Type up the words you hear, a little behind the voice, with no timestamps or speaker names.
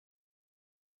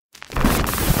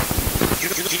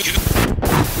You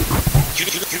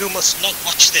must not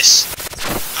watch this.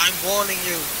 I'm warning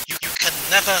you. You can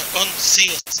never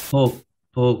unsee it.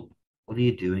 Paul, what are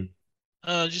you doing?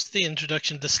 Just the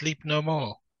introduction to Sleep No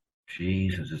More.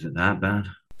 Jesus, is it that bad?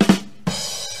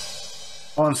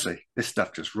 Honestly, this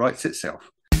stuff just writes itself.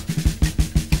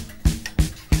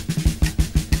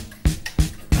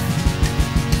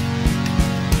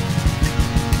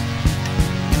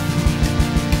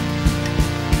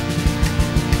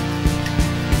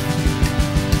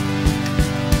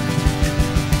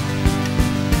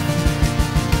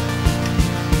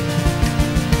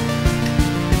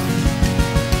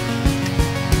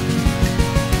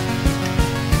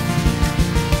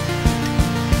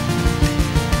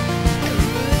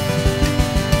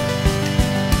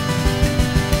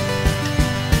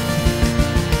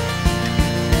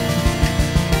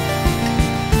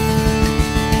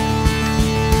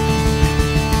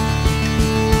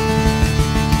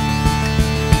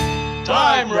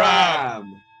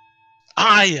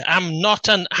 I am not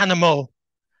an animal.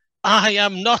 I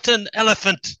am not an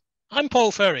elephant. I'm Paul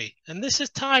Ferry, and this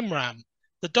is Time Ram,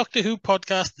 the Doctor Who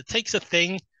podcast that takes a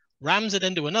thing, rams it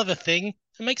into another thing,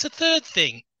 and makes a third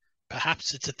thing.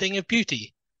 Perhaps it's a thing of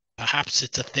beauty. Perhaps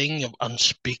it's a thing of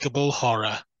unspeakable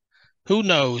horror. Who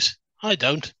knows? I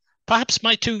don't. Perhaps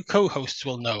my two co-hosts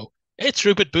will know. It's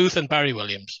Rupert Booth and Barry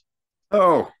Williams.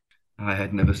 Oh. I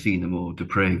had never seen a more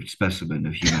depraved specimen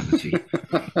of humanity.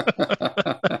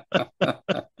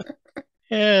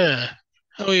 Yeah.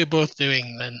 How are you both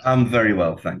doing then? I'm very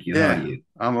well, thank you. Yeah, How are you?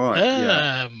 I'm all right.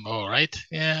 I'm all right.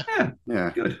 Yeah.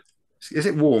 Yeah. Good. Is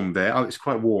it warm there? Oh, it's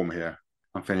quite warm here.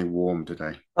 I'm feeling warm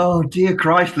today. Oh, dear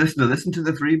Christ, listener, listen to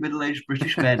the three middle-aged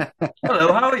British men.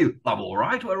 Hello, how are you? I'm all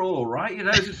right. We're all right. You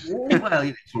know, it's warm. Well,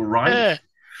 it's all right. Yeah.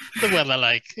 The weather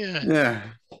like. Yeah. Yeah.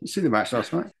 You see the match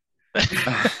last night?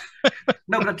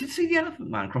 No, but I did see the Elephant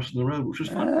Man crossing the road, which was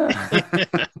fun.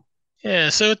 Yeah,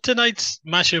 so tonight's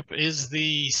mashup is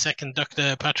the second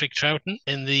Doctor, Patrick Troughton,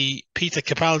 in the Peter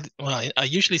Capaldi. Well, I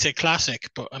usually say classic,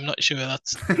 but I'm not sure that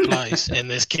applies in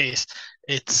this case.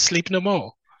 It's Sleep No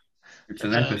More. It's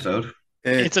an episode.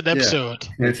 It's an episode.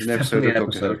 Yeah. It's an episode of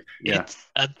Doctor Who. Yeah. It's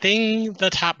a thing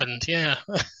that happened, yeah.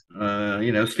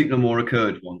 Sleep No More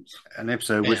occurred once. An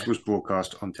episode which was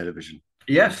broadcast on television.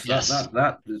 Yes, Yes.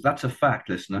 That's a fact,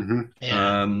 listener. Mm-hmm.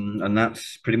 Yeah. And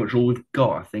that's pretty much all we've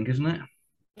got, I think, isn't it?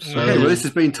 So, Okay, well, this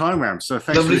has been Time Ram, so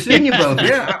thanks lovely for seeing you both.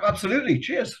 Yeah, absolutely.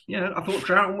 Cheers. Yeah, I thought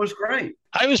Troughton was great.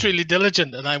 I was really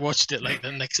diligent, and I watched it like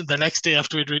the next day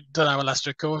after we'd done our last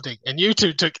recording, and you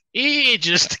two took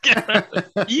ages to get around,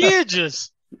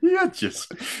 ages. Yeah.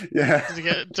 to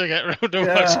get around to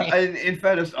watching. In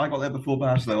fairness, I got there before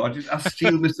Baz, though. I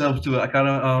steeled myself to it. I kind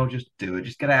of, just do it,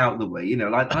 just get it out of the way. You know,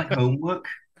 like homework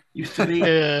used to be.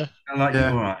 Yeah. All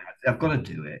right, I've got to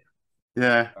do it.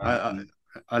 Yeah.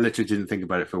 I literally didn't think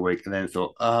about it for a week, and then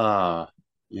thought, I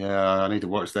need to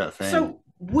watch that thing. So,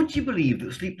 would you believe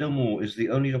that Sleep No More is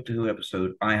the only Doctor Who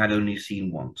episode I had only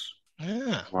seen once?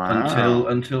 Yeah. Wow.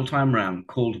 Until Time Ram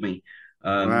called me.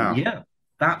 Wow. Yeah,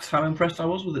 that's how impressed I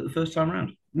was with it the first time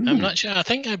round. I'm not sure. I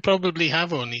think I probably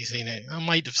have only seen it. I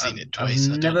might have seen it twice.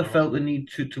 I've never felt the need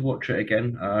to watch it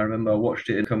again. I remember I watched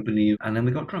it in company, and then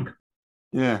we got drunk.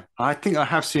 Yeah, I think I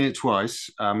have seen it twice.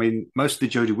 I mean, most of the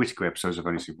Jodie Whittaker episodes I've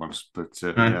only seen once, but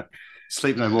yeah.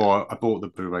 Sleep No More, I bought the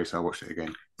Blu-ray, so I watched it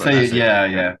again. But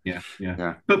yeah.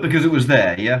 But because it was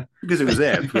there, yeah? Because it was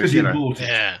there. Because you bought it.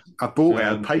 Yeah. I bought it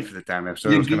and paid for the damn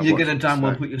episode. You're going to damn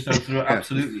well put yourself through it,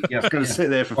 absolutely. Yeah. It's going to sit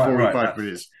there for 45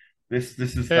 minutes.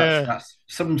 That's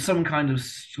some kind of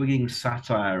swinging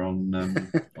satire on the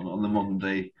modern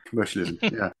day commercialism.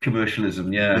 Yeah,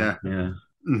 commercialism. Yeah.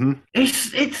 Mm-hmm.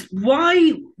 It's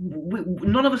why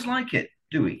none of us like it,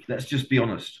 do we? Let's just be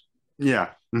honest. Yeah.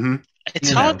 Mm-hmm. It's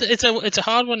hard. It's a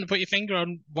hard one to put your finger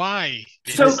on why.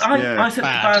 So I said to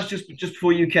Baz just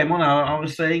before you came on, I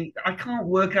was saying I can't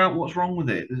work out what's wrong with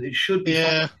it. It should be.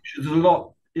 Yeah. There's a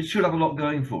lot. It should have a lot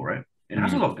going for it. It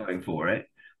has a lot going for it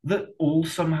that all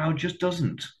somehow just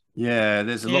doesn't. Yeah,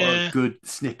 there's a lot of good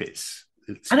snippets.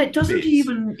 And it doesn't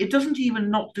even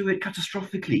not do it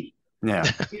catastrophically. Yeah.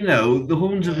 You know, the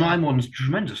Horns of Nimon's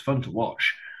tremendous fun to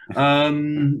watch.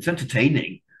 It's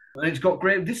entertaining. And it's got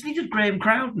this needed Graham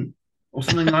Crowden or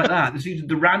something like that. This needed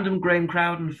the random Graham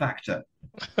Crowden factor.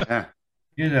 Yeah.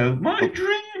 You know, my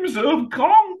dreams of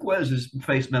conquest. His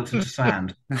face melts into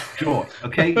sand. Sure.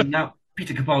 Okay, now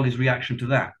Peter Capaldi's reaction to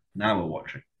that. Now we're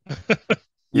watching.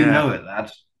 You know it,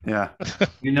 lads. Yeah.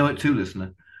 You know it too,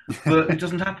 listener. But it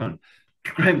doesn't happen.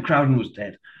 Graham Crowden was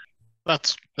dead.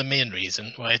 That's the main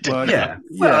reason why it didn't.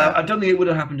 Well, I don't think it would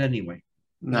have happened anyway.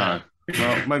 No.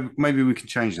 Well, maybe we can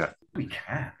change that. We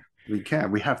can. We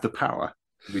can. We have the power.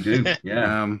 We do,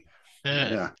 yeah.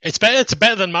 Yeah. It's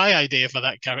better than my idea for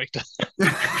that character,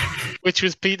 which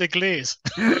was Peter Glaze.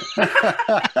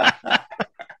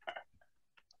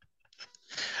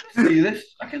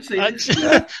 I can see this.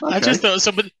 Yeah, I okay. just thought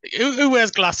somebody who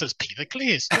wears glasses. Peter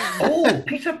Glaze. Oh,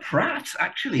 Peter Pratt,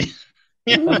 actually.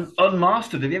 Yeah.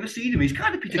 Unmastered. Have you ever seen him? He's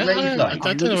kind of Peter Glaze like.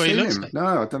 I don't know what he looks like. No,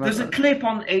 I don't know. There's a clip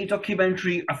on a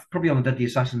documentary, probably on the Deadly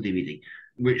Assassin DVD,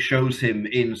 which shows him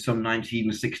in some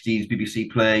 1960s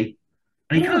BBC play.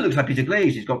 And he kind of looks like Peter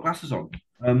Glaze. He's got glasses on.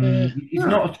 He's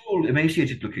not at all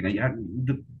emaciated looking.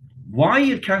 Why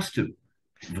you'd cast him?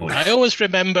 Voice. I always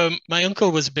remember my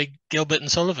uncle was a big Gilbert and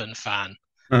Sullivan fan,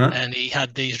 and he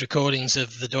had these recordings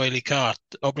of the D'Oyly Carte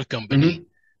Opera Company,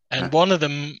 and one of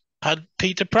them had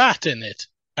Peter Pratt in it.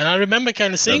 And I remember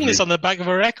kind of seeing this on the back of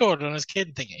a record when I was a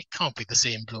kid, thinking it can't be the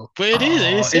same bloke, but it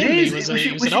is. It is. We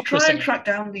should try and track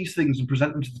down these things and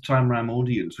present them to the Time Ram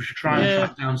audience. We should try and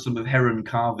track down some of Heron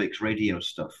Carvic's radio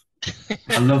stuff.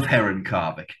 I love Heron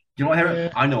Carvic. Do you know what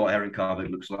Heron? I know what Heron Carvic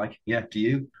looks like. Yeah, do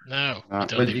you? No, I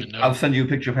don't even know. I'll send you a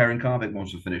picture of Heron Carvic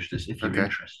once we finish this, if you're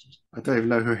interested. I don't even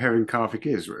know who Heron Carvic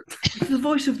is. It's the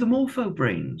voice of the Morpho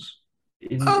Brains.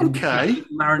 In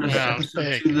Mariner's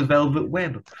episode to the Velvet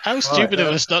Web. How stupid of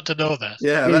us not to know that.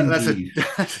 Yeah, that's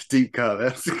a deep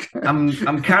cut.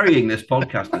 I'm carrying this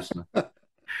podcast, listener.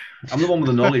 I'm the one with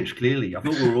the knowledge, clearly. I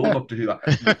thought we were all Doctor Who.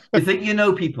 You think you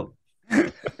know people,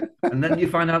 and then you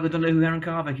find out they don't know who Heron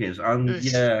Carvic is. I'm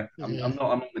in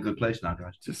a good place now,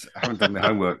 guys. Just haven't done my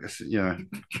homework.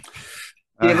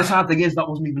 Yeah, the sad thing is that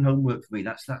wasn't even homework for me.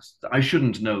 That's I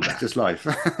shouldn't know that. That's just life.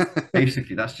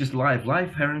 Basically, that's just life.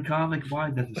 Life, Heron Carvic, why?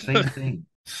 They're the same thing.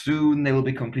 Soon they will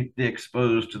be completely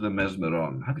exposed to the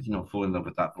mesmeron. How could you not fall in love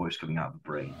with that voice coming out of the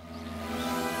brain?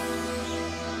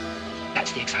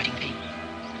 That's the exciting thing.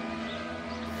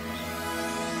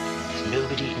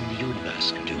 Nobody in the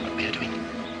universe can do what we're doing.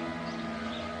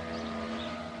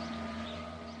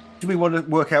 Do we want to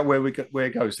work out where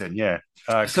it goes then? Yeah.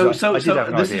 So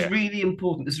this is really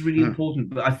important. This is really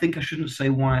important, but I think I shouldn't say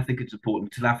why I think it's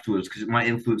important until afterwards because it might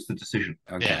influence the decision.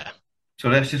 Okay. Yeah. So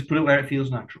let's just put it where it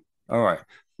feels natural. All right.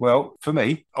 Well, for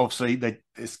me, obviously,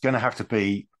 it's going to have to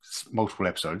be multiple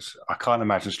episodes. I can't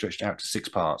imagine stretched out to 6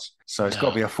 parts. So it's got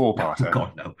to be a 4-parter. Oh,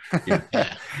 God, no. Yeah.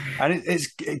 And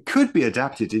it could be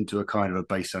adapted into a kind of a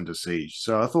Base Under Siege.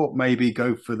 So I thought maybe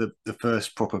go for the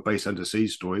first proper Base Under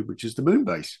Siege story, which is the Moon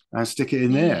Base, and stick it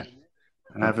in there.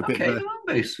 And have a bit of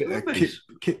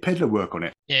Kit Pedler work on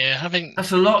it. Yeah,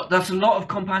 that's a lot of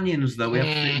companions though. We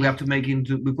have to make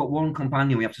into. We've got 1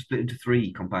 companion. We have to split into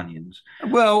 3 companions.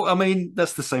 Well, I mean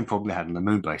that's the same problem we had in the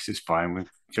Moon Base. It's fine.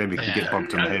 Jamie can get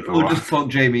bumped on the head for a while. We'll just plug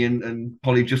Jamie and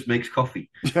Polly just makes coffee.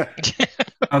 Yeah.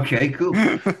 Okay, cool.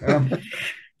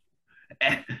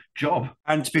 Job.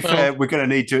 And to be fair, we're going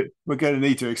to need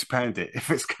to expand it if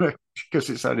it's going to because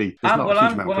it's only.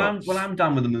 I'm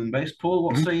done with the Moon Base. Paul,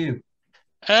 what say you?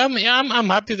 I'm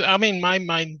happy. I mean, my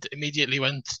mind immediately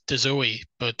went to Zoe,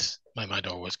 but my mind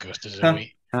always goes to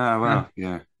Zoe. Oh, well,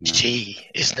 yeah. She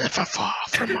is never far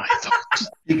from my thoughts.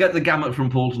 You get the gamut from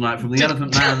Paul tonight, from the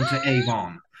Elephant Man to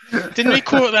Avon. Didn't we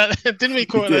quote that? Didn't we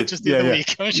quote that just the other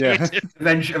week? I'm sure we did.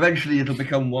 Eventually, it'll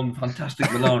become one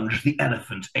fantastic melange, the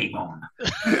Elephant Avon.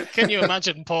 Can you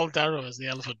imagine Paul Darrow as the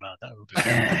Elephant Man? That would be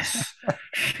yes.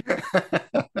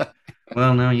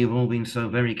 Well, now you've all been so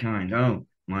very kind. Oh,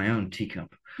 my own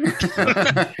teacup.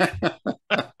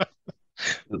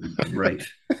 Great.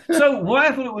 So why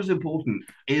I thought it was important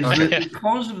is that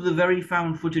because of the very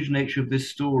found footage nature of this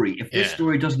story, if this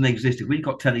story doesn't exist, if we've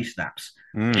got telesnaps,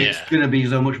 it's going to be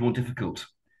so much more difficult,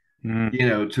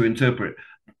 to interpret.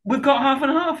 We've got half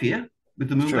and half here with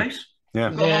the Moon Base.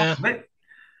 Yeah. Half of it.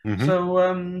 Mm-hmm. So,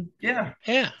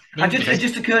 it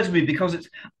just occurred to me because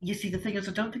you see, the thing is,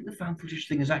 I don't think the found footage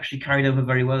thing is actually carried over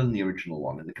very well in the original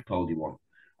one, in the Capaldi one.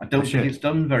 I don't think it's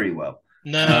done very well.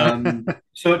 No.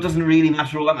 So it doesn't really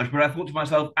matter all that much. But I thought to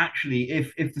myself, actually,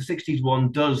 if the 60s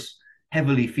one does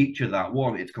heavily feature that,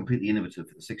 one, it's completely innovative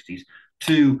for the 60s.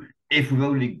 2, if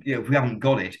we haven't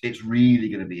got it, it's really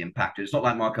going to be impacted. It's not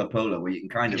like Marco Polo where you can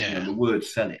kind of, the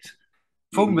words sell it.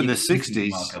 Problem in the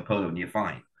 60s. Marco Polo and you're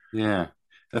fine. Yeah.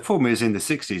 The problem is in the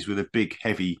 60s with the big,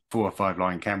 heavy 4 or 5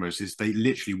 line cameras is they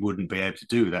literally wouldn't be able to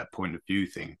do that point of view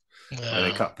thing. Where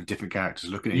they cut for different characters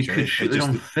looking at each other. You could shoot it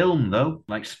on film, though,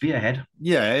 like Spearhead.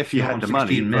 Yeah, if you had the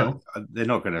money, but they're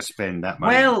not going to spend that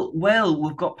money. Well,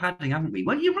 we've got padding, haven't we?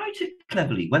 Well, you write it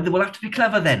cleverly. Well, we'll have to be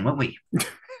clever then, won't we?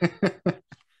 I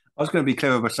was going to be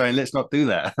clever by saying, let's not do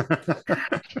that.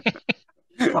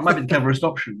 That might be the cleverest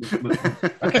option. But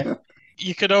okay.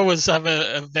 you could always have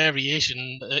a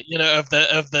variation, of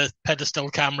the pedestal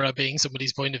camera being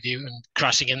somebody's point of view and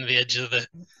crashing into the edge of the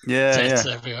sets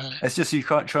everywhere. It's just you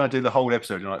can't try and do the whole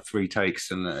episode in like 3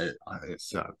 takes, and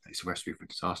it's a recipe for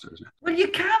disaster, isn't it? Well, you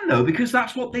can though, because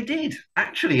that's what they did.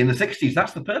 Actually, in the 60s,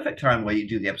 that's the perfect time where you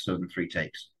do the episode in 3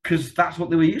 takes, because that's what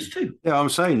they were used to. Yeah, I'm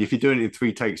saying if you're doing it in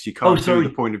 3 takes, you can't do the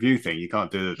point of view thing. You can't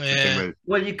do the thing with.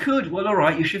 Well, you could. Well, all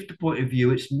right, you shift the point of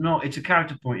view. It's a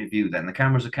character point of view. Then the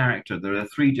camera's a character. There are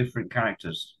 3 different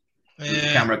characters that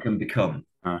the camera can become.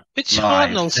 Which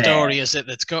Hartnell story is it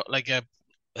that's got like a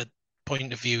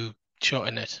point of view shot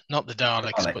in it? Not the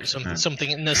Daleks, but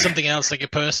something. And there's something else like a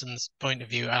person's point of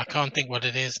view. I can't think what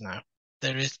it is now.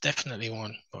 There is definitely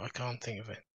one, but I can't think of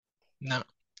it. No,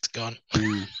 it's gone.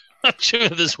 I'm sure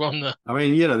there's one there. I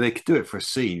mean, they could do it for a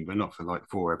scene, but not for like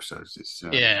 4 episodes. It's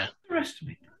the rest of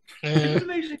it. It's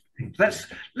amazing. Let's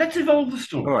evolve the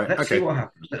story. All right, let's see what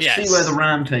happens. Let's see where the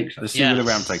ram takes us. Let's see where the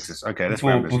ram takes us. Okay, let's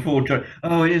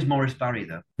it is Morris Barry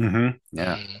though. Mm-hmm.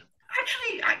 Yeah.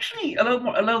 Actually,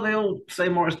 although they all say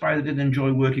Morris Barry didn't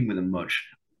enjoy working with him much,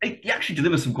 he actually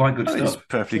delivers some quite good stuff. It's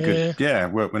perfectly good. Yeah,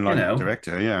 workmanlike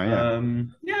director. Yeah.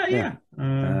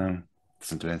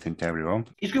 Doesn't do anything terribly wrong.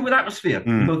 He's good with atmosphere,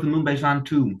 both the Moonbase and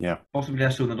Tomb. Yeah. Possibly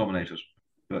less so than the Dominators.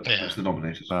 But that's the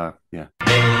Dominators. Yeah.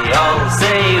 They all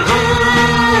say, who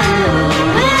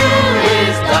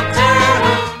is Doctor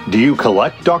Who? Do you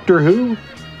collect Doctor Who?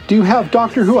 Do you have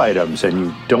Doctor Who items and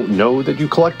you don't know that you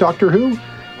collect Doctor Who?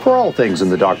 For all things in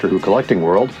the Doctor Who collecting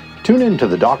world, tune in to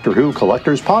the Doctor Who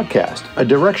Collectors Podcast, a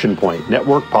Direction Point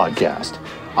Network podcast.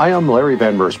 I am Larry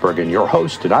Van Mersbergen, your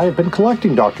host, and I have been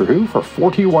collecting Doctor Who for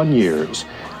 41 years.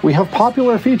 We have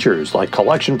popular features like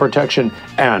collection protection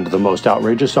and the most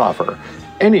outrageous offer,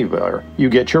 anywhere you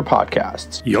get your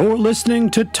podcasts. You're listening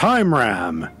to Time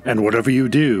Ram, and whatever you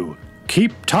do,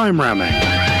 keep time ramming.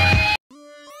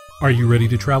 Are you ready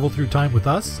to travel through time with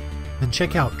us? Then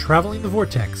check out Traveling the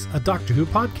Vortex, a Doctor Who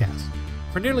podcast.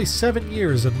 For nearly 7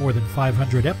 years and more than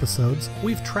 500 episodes,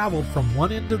 we've traveled from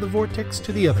one end of the vortex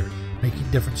to the other, making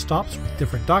different stops with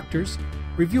different doctors,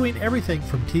 reviewing everything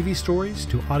from TV stories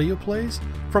to audio plays,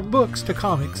 from books to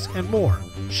comics, and more.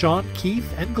 Sean,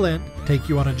 Keith, and Glenn take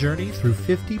you on a journey through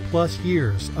 50-plus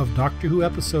years of Doctor Who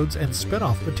episodes and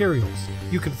spin-off materials.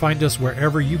 You can find us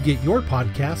wherever you get your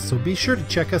podcasts, so be sure to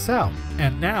check us out.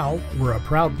 And now, we're a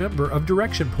proud member of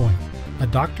Direction Point, a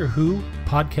Doctor Who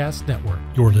podcast network.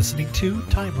 You're listening to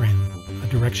Time Ram, a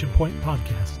Direction Point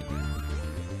podcast.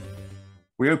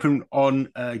 We open on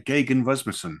Gagan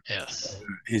Rasmussen. Yes.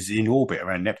 Is in orbit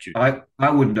around Neptune. I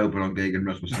wouldn't open on Gagan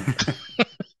Rasmussen.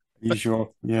 You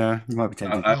sure? Yeah, you might be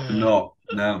tempted. No.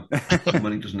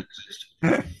 Money doesn't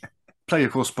exist. Played,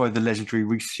 of course, by the legendary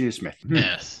Reece Shearsmith.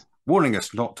 Yes. Warning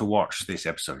us not to watch this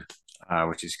episode,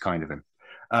 which is kind of him.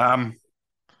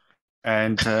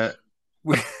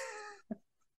 We...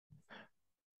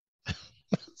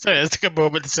 Sorry, it took a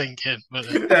moment to sink in.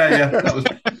 But... Yeah, that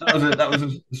was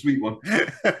a sweet one.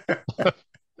 That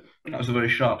was a very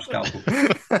sharp scalpel.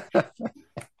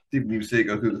 Didn't even see it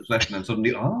go through the flesh, and then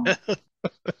suddenly,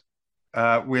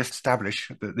 we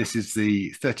establish that this is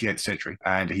the 38th century,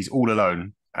 and he's all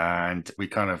alone. And we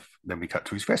cut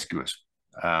to his rescuers,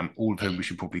 all of whom we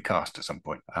should probably cast at some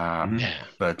point.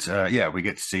 But we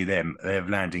get to see them. They're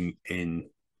landing in,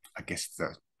 I guess,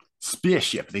 the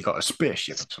spaceship. They got a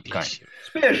spaceship of some kind.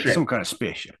 Some kind of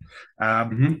spaceship.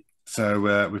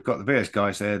 So we've got the various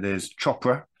guys there. There's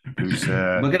Chopra, who's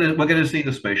we're gonna see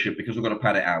the spaceship because we're gonna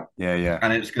pad it out. Yeah.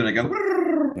 And it's gonna go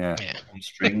on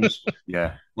strings.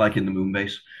 Like in the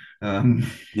Moonbase. I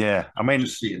mean,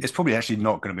 it's probably actually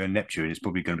not going to be on Neptune. It's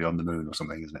probably going to be on the moon or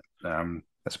something, isn't it?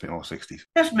 That's a bit more 60s.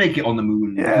 Let's make it on the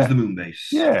moon. As the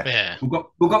Moonbase. Yeah.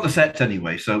 We've got the sets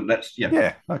anyway, so let's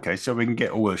Okay, so we can get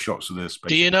all the shots of the spaceship.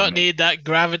 Do you not need that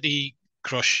gravity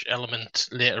crush element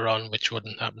later on, which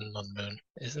wouldn't happen on the moon?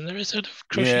 Isn't there a sort of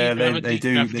crushy they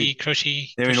do.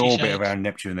 Crushy. They're in crushy orbit side? around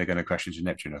Neptune. They're going to crash into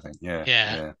Neptune, I think.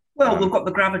 Yeah. Well, we've got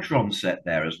the gravitron set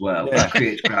there as well. That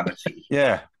creates gravity.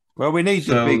 Yeah. Well, we need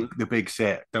the big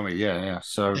set, don't we? Yeah.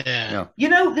 So, You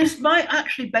know, this might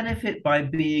actually benefit by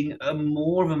being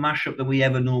more of a mashup than we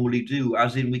ever normally do,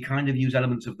 as in we kind of use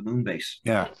elements of the Moonbase.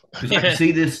 Yeah. Because I can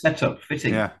see this setup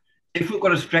fitting. Yeah. If we've got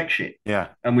to stretch it. Yeah.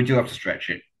 And we do have to stretch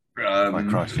it. My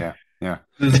Christ, yeah.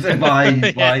 By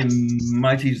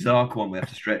Mighty Zarkon, we have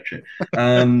to stretch it.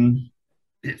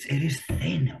 It is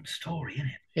thin on story, isn't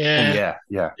it?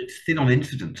 Yeah. It's thin on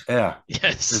incident. Yeah.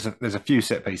 Yes. There's a few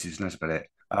set pieces, and that's about it.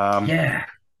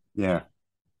 Yeah.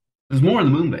 There's more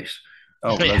in the Moonbase.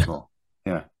 Oh, there's more.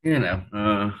 Yeah. You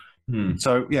know.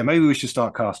 So maybe we should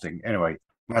start casting. Anyway,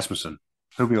 Rasmussen.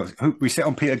 Who we set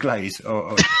on Peter Glaze,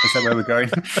 or is that where we're going?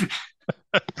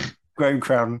 Graham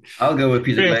Crowden. I'll go with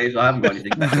Peter Glaze. I haven't got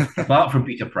anything better apart from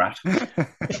Peter Pratt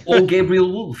or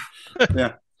Gabriel Wolfe.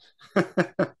 Yeah.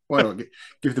 Why not?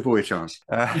 Give the boy a chance.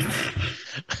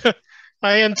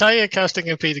 My entire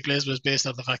casting of Peter Glaze was based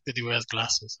on the fact that he wears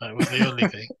glasses. That was the only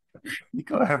thing. You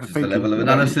got to have the level of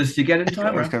analysis you get in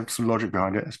time. Have some logic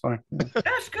behind it. It's fine.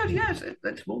 That's good. Yes,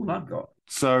 that's more than I've got.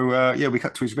 So we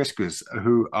cut to his rescuers,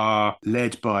 who are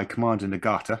led by Commander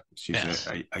Nagata. She's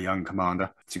a young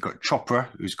commander. So you've got Chopra,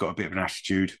 who's got a bit of an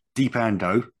attitude.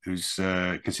 Deepando, who's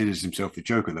considers himself the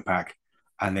joker of the pack,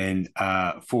 and then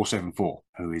 474,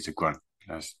 who is a grunt.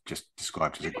 As just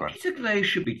described as a grunt. Peter Glaze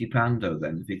should be Deepando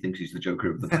then, if he thinks he's the joker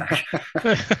of the pack.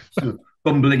 Sort of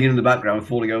bumbling in the background,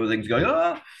 falling over things, going, is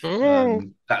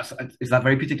that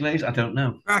very Peter Glaze? I don't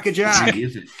know. Crackerjack!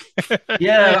 Is it?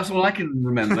 Yeah, that's all I can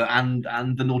remember, and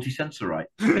the naughty censorite.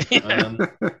 Who's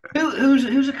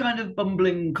a kind of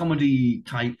bumbling comedy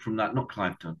type from that? Not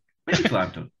Clive Dunn. Maybe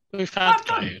Clive Dunn. We've had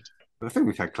Clive. I think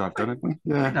we've had Clive Dunn, haven't we?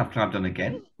 Yeah. We can have Clive Dunn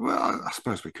again. Well, I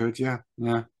suppose we could, yeah.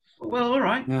 Well, all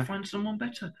right. Yeah. Find someone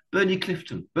better. Bernie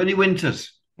Clifton. Bernie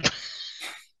Winters.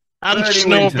 And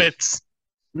Schnorbitz.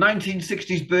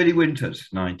 1960s Bernie Winters.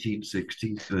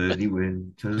 1960s Bernie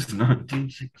Winters.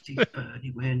 1960s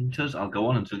Bernie Winters. I'll go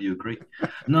on until you agree.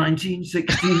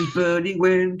 1960s Bernie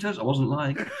Winters. I wasn't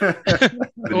lying. Bernie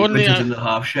Winters in the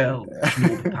half shell.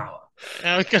 Schnorbitz power.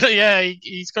 Yeah,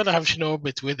 he's got to have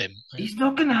Schnorbitz with him. He's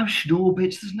not going to have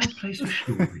Schnorbitz. There's no place for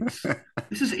Schnorbitz.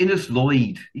 This is Innes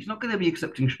Lloyd. He's not going to be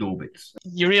accepting Schnorbitz.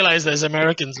 You realise there's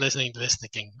Americans listening to this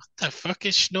thinking, what the fuck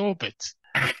is Schnorbitz?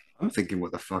 I'm thinking,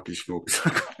 what the fuck is Schnorbitz?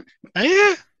 Are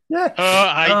you? Yeah.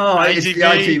 It's the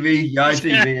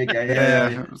ITV again.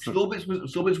 Yeah.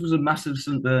 Schnorbitz was a massive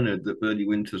St. Bernard that Bernie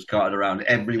Winters carted around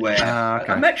everywhere.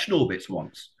 Okay. I met Schnorbitz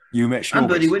once. You met Schnorbitz? And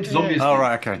Bernie Winters, obviously. Oh,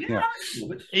 right, okay, yeah.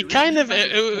 He kind of,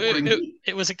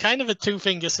 it was a kind of a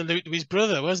two-finger salute to his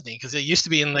brother, wasn't he? Because it used to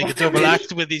be in like a double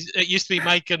act with it used to be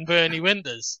Mike and Bernie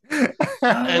Winters.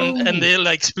 And they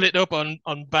like split up on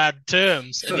bad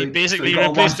terms. And he basically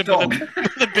replaced him with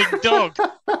a big dog.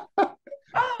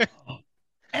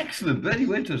 Excellent, Bernie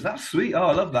Winters. That's sweet. Oh,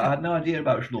 I love that. I had no idea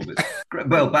about Schnorbitz.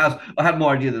 Well, Baz, I had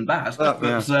more idea than Baz,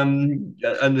 and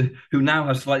who now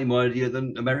has slightly more idea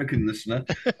than American listener,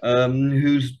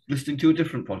 who's listening to a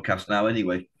different podcast now.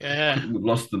 Anyway, we've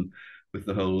lost them with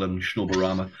the whole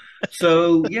Schnorberama.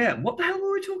 So what the hell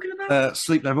were we talking about?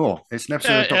 Sleep No More. It's an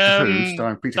episode of Doctor Who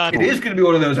starring Peter Capaldi. It is going to be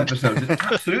one of those episodes. It's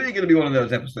absolutely going to be one of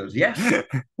those episodes. Yes.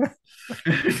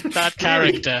 That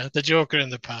character, the Joker in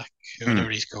the pack, whoever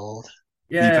he's called.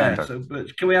 Yeah, but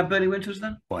can we have Bernie Winters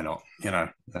then? Why not?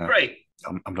 Great.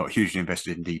 I'm not hugely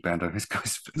invested in Deepando.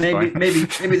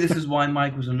 Maybe this is why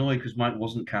Mike was annoyed, because Mike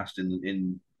wasn't cast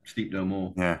in Sleep No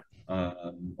More. Yeah.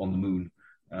 On the moon,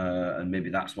 and maybe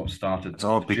that's what started. It's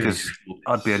odd because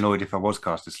I'd be annoyed if I was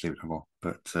cast as Sleep No More,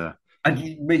 but yeah.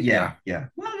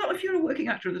 Well, not if you're a working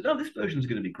actor. This version's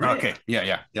going to be great. Okay.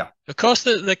 Yeah. Of course,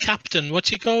 the captain. What's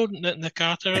she called?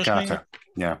 Nakata.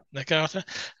 Yeah. Nakata.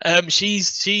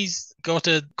 She's got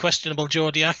a questionable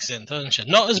Geordie accent, hasn't she?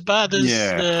 Not as bad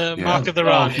as Mark of the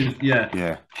Rani.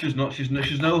 She's not. She's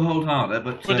no hold harder,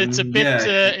 but it's a bit.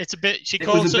 It's a bit. She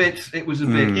calls it was a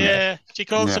bit. Yeah. She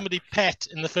calls somebody pet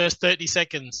in the first 30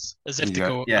 seconds, as if to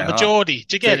go. Yeah. I'm a Geordie.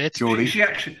 Do you get it? Geordie. She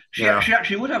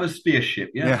actually would have a spear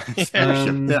ship. Yeah.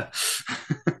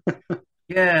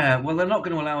 Yeah, well, they're not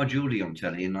going to allow a Geordie on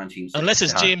telly in 1960. Unless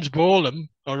it's James Bolam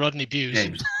or Rodney Bewes.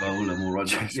 James Bolam or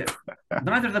Rodney.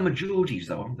 Neither of them are Geordies,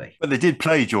 though, aren't they? But they did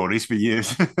play Geordies for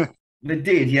years. They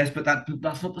did, yes, but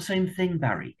that's not the same thing,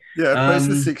 Barry. Yeah, but it's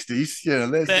the 60s. Yeah,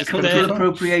 there's cultural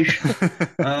appropriation.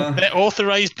 They're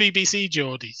authorised BBC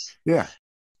Geordies. Yeah.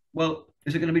 Well,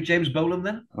 is it going to be James Bolam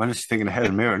then? I'm just thinking of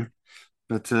Helen Mirren.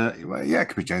 But, it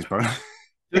could be James Bolam.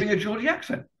 Doing a Geordie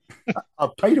accent.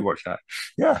 I'll pay to watch that.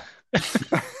 Yeah.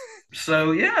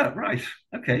 So right,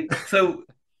 okay. So,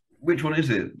 which one is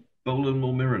it, Bolam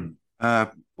or Mirren?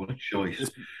 What a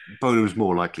choice. Bolam's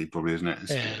more likely, probably, isn't it?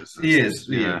 He is.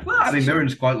 Yeah. Well, I mean,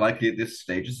 Mirren's quite likely at this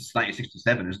stage. This is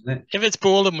 1967, isn't it? If it's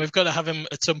Bolam, we've got to have him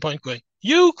at some point going,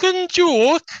 "You can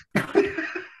joke."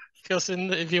 Because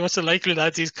if you watch the Likely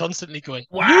Lads, he's constantly going,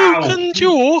 "Wow, you can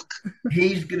joke."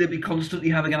 He's going to be constantly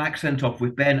having an accent off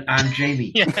with Ben and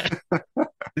Jamie.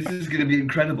 This is going to be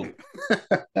incredible.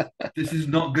 This is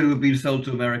not going to have been sold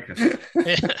to America.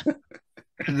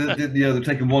 They're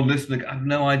taking one listener. I have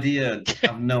no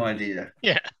idea.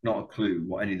 Yeah. Not a clue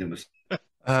what any of them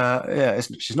are.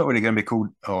 She's not really going to be called,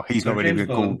 or he's not really going to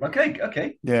be called.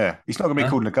 Okay. Yeah, he's not going to be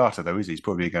called Nagata, though, is he? He's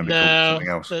probably going to be called something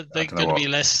else. They're going to be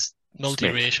less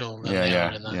multiracial.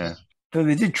 Yeah. So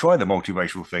they did try the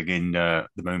multiracial thing in the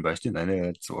moon base, didn't they? They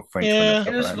had sort of French. Yeah.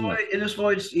 Innes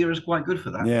Lloyd's era is quite good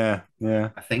for that. Yeah.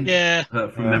 I think. Yeah.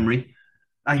 From memory.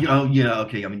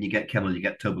 Okay. I mean, you get Kemmel, you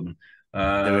get Toberman.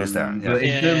 There is that.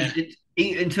 Yeah. But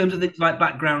in terms of the like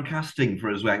background casting for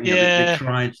as well, they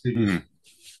tried to.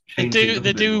 They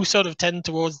do sort of tend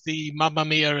towards the Mamma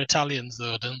Mia Italians,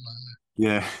 though, don't they?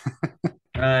 Yeah.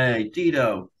 Hey,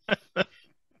 Tito.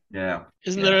 Yeah.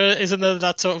 Isn't there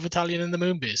that sort of Italian in the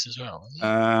moon base as well?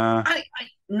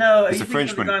 No, it's a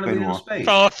Frenchman.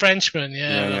 Frenchman,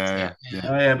 yeah.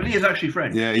 But he is actually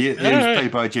French. Yeah, he's played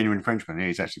by a genuine Frenchman. Yeah,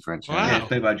 he's actually French. Wow. Yeah, he's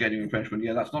played by a genuine Frenchman.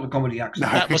 Yeah, that's not a comedy accent.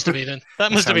 No. That must have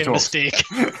been a mistake.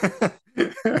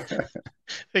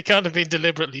 They can't have been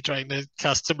deliberately trying to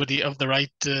cast somebody of the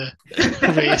right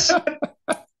race.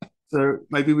 So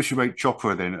maybe we should make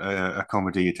Chopper then a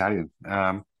comedy Italian.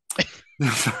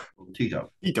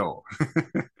 Tito.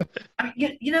 I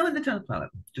mean, in the 10th planet,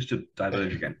 just to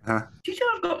diverge again,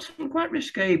 Tito's got some quite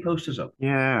risque posters up.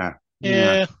 Yeah.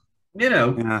 They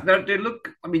look,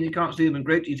 I mean, you can't see them in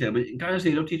great detail, but you can kind of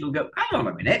see Tito will go, hang on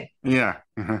a minute. Yeah.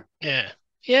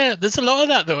 Yeah, there's a lot of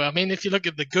that, though. I mean, if you look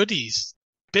at the goodies,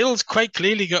 Bill's quite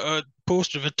clearly got a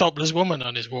poster of a topless woman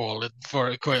on his wall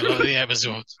for quite a lot of the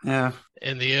episodes. Yeah.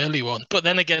 In the early ones. But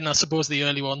then again, I suppose the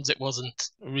early ones, it wasn't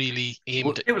really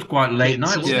aimed at... It was quite late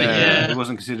night, wasn't it? Yeah, it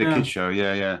wasn't considered a kid's show.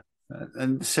 Yeah.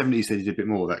 And the 70s, they did a bit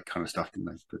more of that kind of stuff, didn't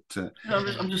they? But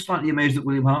I'm just slightly amazed that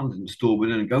William Hartnell didn't storm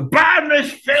in and go, ban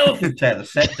this filth, and tear the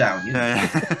set down.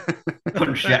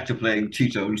 Punch the actor playing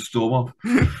Tito and storm off.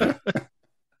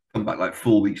 Come back like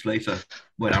 4 weeks later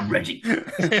when I'm ready.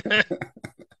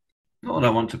 Not that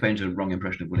I want to paint a wrong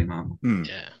impression of William Hartnell.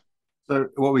 Yeah. So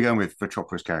what are we going with for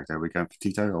Chopper's character? Are we going for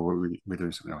Tito or are we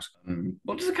doing something else?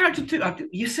 What does the character do?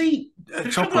 You see, the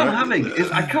trouble I'm having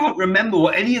is I can't remember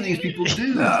what any of these people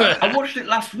do. I watched it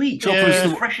last week.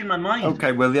 It's fresh in my mind.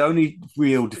 Okay, well, the only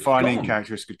real defining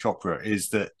characteristic of Chopper is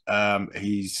that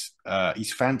he's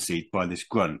fancied by this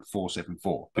grunt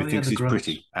 474 who thinks he's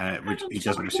pretty, which he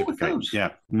doesn't reciprocate.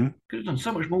 Yeah. Could have done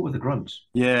so much more with the grunts.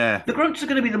 Yeah. The grunts are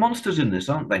going to be the monsters in this,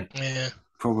 aren't they? Yeah.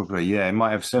 Probably, yeah. It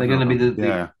might have several. They're going to be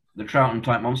the Troughton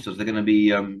type monsters. They're going to be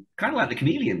kind of like the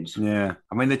chameleons. Yeah.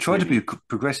 I mean, they tried to be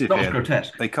progressive here. Not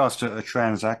grotesque. They cast a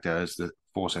trans actor as the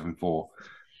 474.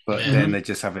 But then they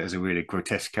just have it as a really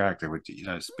grotesque character, which it's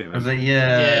a bit of a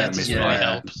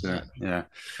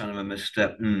kind of a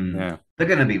misstep. Yeah, they're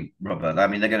going to be rubber. I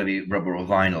mean, they're going to be rubber or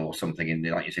vinyl or something in the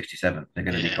 1967. They're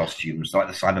going to be costumes like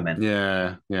the Cybermen.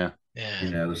 Yeah.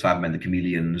 The Sandman, the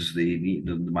chameleons, they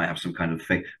might have some kind of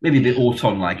fake, maybe a bit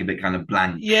Auton-like, a bit kind of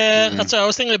blank. Yeah, that's what I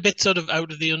was thinking, a bit sort of out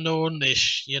of the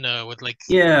unknown-ish, with like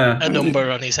a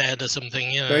number on his head or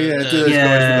something. Do those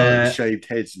guys with shaved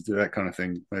heads and do that kind of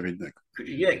thing, maybe.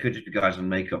 It could just be guys on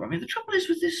makeup. I mean, the trouble is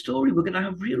with this story, we're going to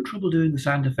have real trouble doing the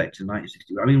sound effects in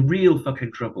 1960. I mean, real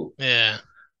fucking trouble. Yeah.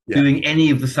 Doing any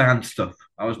of the sound stuff.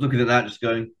 I was looking at that just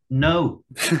going, no.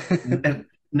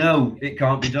 No, it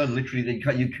can't be done. Literally, we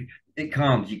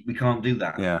can't do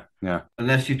that. Yeah.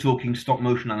 Unless you're talking stop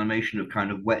motion animation of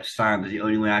kind of wet sand, is the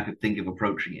only way I could think of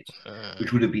approaching it,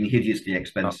 which would have been hideously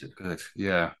expensive. Good.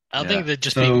 Yeah. I think they'd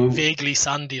just be vaguely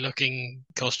sandy looking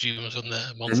costumes on the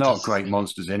monsters. They're not great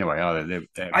monsters anyway, are they?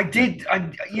 It's going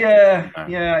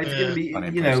to be,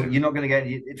 you're not going to get,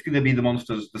 it's going to be the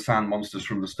monsters, the sand monsters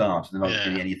from the start. They're not going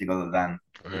to be anything other than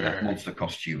monster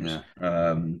costumes.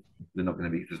 They're not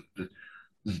going to be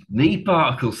knee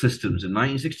particle systems in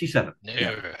 1967.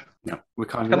 No, we're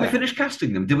kind of. Have we finished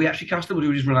casting them? Did we actually cast them, or did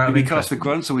we just run out? Did we cast the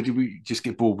grunts, or did we just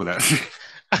get bored with that?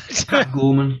 Pat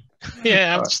Gorman.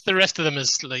 Yeah, the rest of them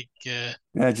is like just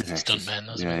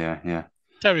stuntmen. Yeah.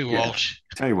 Terry Walsh.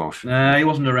 No, he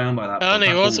wasn't around by that point. Oh, no,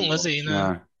 he wasn't, was he?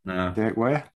 No. Derek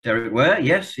Ware.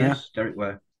 Yes, Derek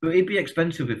Ware. But it'd be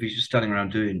expensive if he's just standing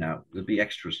around doing that. There'd be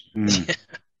extras.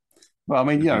 Well, I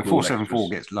mean, 474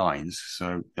 gets lines,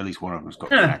 so at least one of them's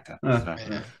got an actor.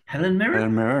 Helen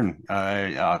Mirren?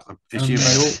 Is she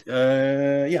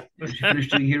available? Yeah. She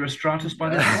finished doing Herostratus by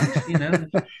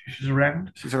that point, she's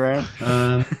around.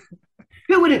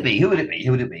 Who would it be?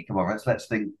 Come on, let's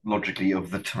think logically of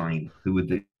the time. Who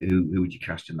would you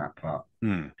cast in that part?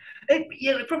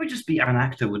 It'd probably just be an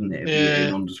actor, wouldn't it? It'd be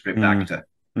a nondescript actor.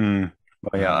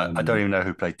 Well, I don't even know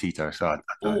who played Tito, so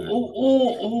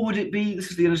or would it be? This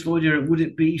is the Innes Lloyd era. Would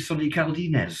it be Sonny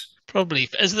Caldinez? Probably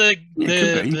as the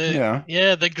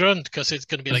grunt, because it's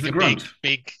going to be like a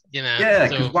big,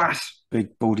 because Was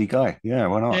big baldy guy. Yeah,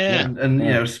 why not? Yeah.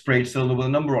 And sprayed cylinder with a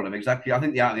number on him. Exactly. I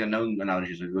think the Out of the Unknown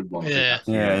analogy is a good one. Yeah.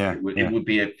 It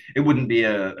wouldn't be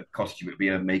a costume. It'd be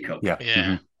a makeup. Yeah.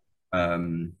 Yeah.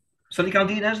 Sonny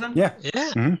Caldinez then? Yeah.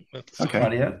 Yeah. Mm-hmm. Okay.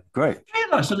 Right, yeah. Great. I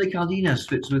like Sonny Caldinez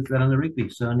fits with Eleanor Rigby.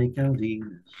 Sonny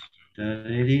Caldinez.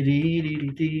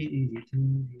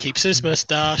 Keeps his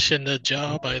moustache in the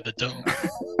jar by the door.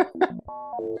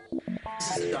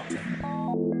 This is the Doctor.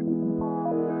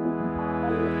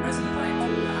 Present time,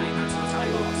 the High Council of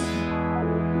Time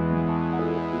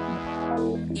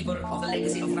Lords. Keeper of the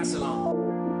legacy of Rassilon.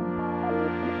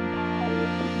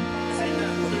 Defender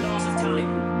of the laws of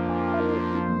time.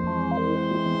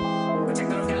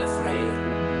 Protector of Gallifrey.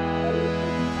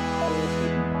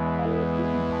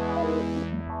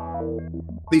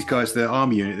 These guys, their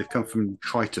army unit, they've come from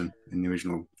Troughton in the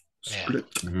original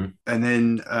script. Mm-hmm. And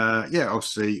then,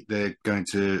 obviously they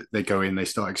go in, they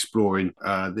start exploring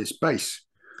this base,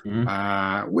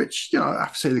 which, I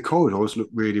have to say the corridors look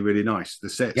really, really nice. The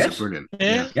sets are brilliant.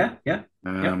 Yeah.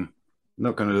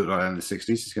 Not going to look like that in the 60s.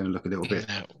 It's going to look a little bit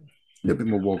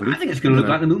more wobbly. I think it's going to look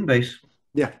like the moon base.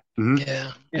 Yeah. Mm-hmm.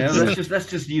 Yeah. Let's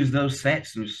just use those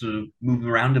sets and just sort of move them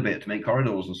around a bit to make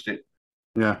corridors and stuff.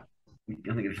 Yeah.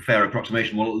 I think it's a fair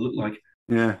approximation of what it'll look like.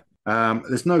 Yeah.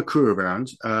 There's no crew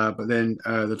around, but then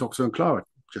the Doctor and Clara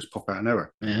just pop out of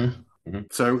nowhere. Mm-hmm.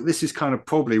 So this is kind of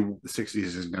probably the 60s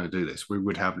isn't going to do this. We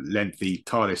would have lengthy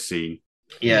TARDIS scene.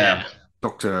 Yeah.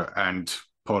 Doctor and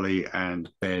Polly and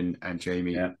Ben and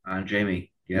Jamie. Yeah, and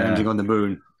Jamie. Yeah. Landing on the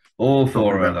moon. All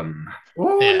four of them.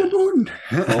 On the moon.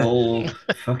 All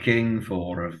fucking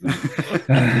four of them. All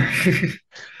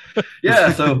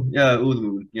the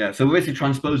moon. Yeah, so we're basically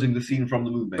transposing the scene from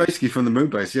the moon base. Basically from the moon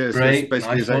base, yeah. Great, It's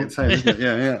basically nice the same, isn't it?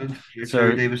 Yeah. So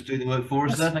Jerry Davis doing the work for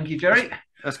us there. Thank you, Jerry.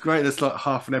 That's great. That's like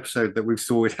half an episode that we've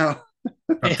sorted out.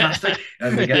 Fantastic.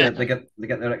 And they get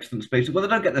their excellent space. Well, they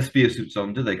don't get their spear suits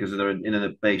on, do they? Because they're in a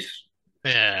base.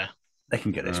 Yeah. They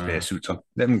can get their spear suits on.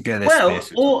 Let them get their spear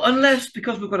suits on. Unless,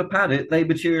 because we've got to pad it, they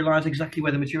materialise exactly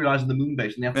where they materialise in the moon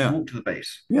base and they have to walk to the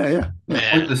base. Yeah.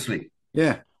 Hopelessly.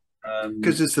 Yeah.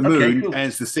 Because it's the moon and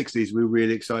it's the 60s, we're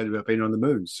really excited about being on the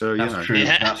moon. So, That's true.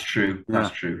 Yeah. That's true.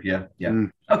 That's true. Yeah.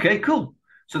 Okay, cool.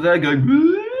 So they're going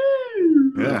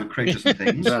Yeah. Kratos and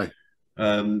things,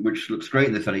 which looks great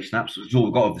in the 30 snaps. It's all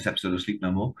we've got of this episode of Sleep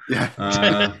No More.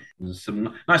 Yeah. There's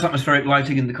some nice atmospheric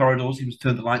lighting in the corridors. He must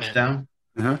turn the lights down.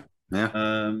 Yeah.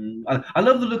 I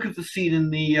love the look of the scene in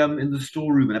the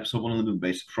storeroom in episode 1 of the Moon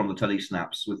Base from the telly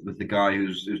snaps with the guy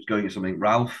who's going to something,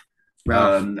 Ralph.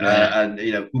 And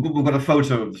we've got a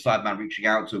photo of the Sideman reaching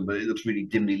out to him, but it looks really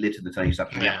dimly lit in the telly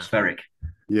snaps, really atmospheric.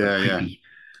 Yeah.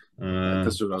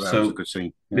 That's that was a good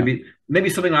scene. Yeah. Maybe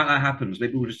something like that happens.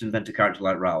 Maybe we'll just invent a character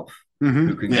like Ralph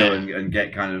who can go and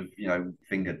get kind of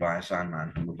fingered by a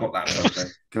Sandman. And we've got that photo.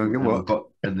 Go and get what?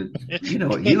 You know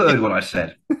what? You heard what I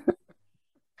said.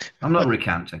 I'm not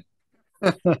recanting.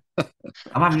 I'm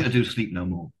having to do Sleep No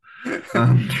More.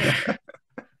 I'm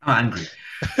angry.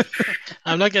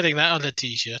 I'm not getting that on a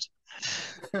t-shirt.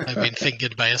 I've been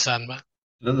fingered by a Sandman.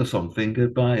 Another song,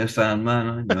 fingered by a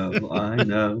Sandman. I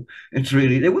know.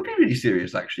 It would be really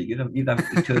serious, actually. You'd have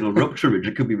internal rupture, which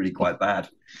it could be really quite bad.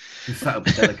 That would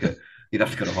be delicate. You'd have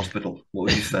to go to hospital. What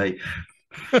would you say?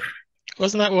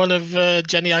 Wasn't that one of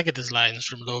Jenny Agutter's lines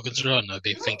from Logan's Run? I've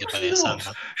been fingered by a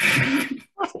Sandman.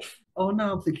 Oh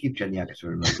no, I'm thinking of Jenny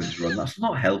Agutter and Logan's Run. That's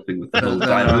not helping with the whole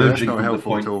diverging from the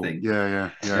point thing.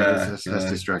 Yeah. That's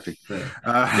distracting. We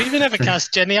even ever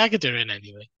cast Jenny Agutter in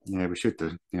anyway. Yeah, we should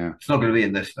do. Yeah, it's not going to be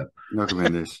in this though. Not going to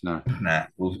be in this. No. Nah,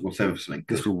 we'll save it for something.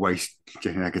 This will waste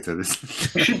Jenny Agutter.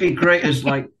 It should be great as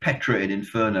like Petra in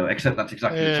Inferno, except that's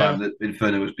exactly the time that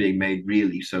Inferno was being made,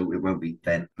 really. So it won't be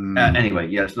then. Anyway,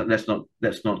 let's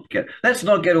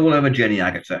not get all over Jenny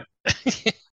Agutter.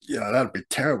 Yeah, that'd be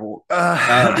terrible.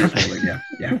 That'd be appalling,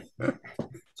 yeah.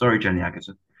 Sorry, Jenny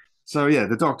Agutter. So yeah,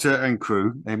 the Doctor and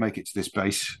crew, they make it to this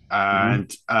base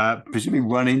and presumably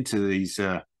run into these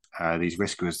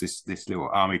rescuers, this little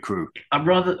army crew.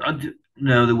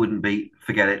 No, there wouldn't be.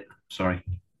 Forget it. Sorry.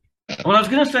 Well, I was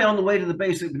going to say on the way to the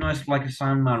base, it'd be nice if like a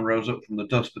Sandman rose up from the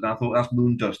dust, but I thought that's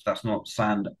moon dust. That's not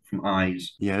sand from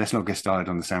eyes. Yeah, let's not get started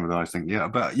on the sand with eyes thing. Yeah,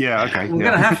 but yeah, okay. We're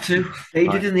going to have to. They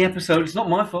did in the episode. It's not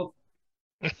my fault.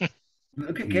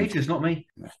 Look at Katie, it's not me.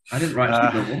 I didn't write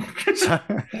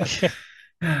it.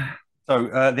 So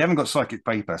they haven't got psychic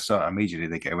paper, so immediately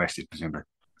they get arrested, presumably.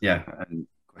 Yeah. And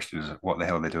the question is, what the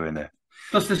hell they're doing there?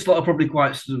 Plus, this lot are probably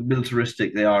quite sort of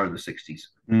militaristic. They are in the 60s.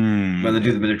 When they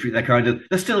do the military,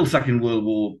 they're still Second World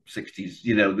War 60s.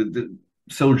 You know, the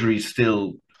soldiery is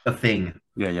still a thing.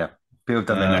 Yeah. People have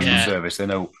done their national service. They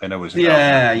know what's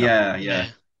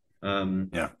Yeah.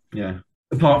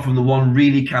 Apart from the one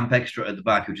really camp extra at the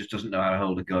back who just doesn't know how to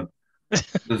hold a gun.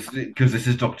 Because this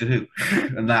is Doctor Who.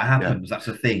 And that happens. That's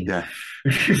a thing. Yeah.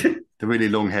 The really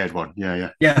long-haired one. Yeah.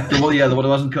 The one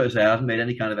who hasn't cut his hair, hasn't made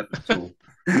any kind of effort at all.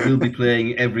 He'll be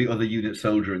playing every other unit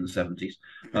soldier in the 70s.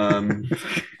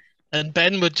 And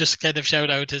Ben would just kind of shout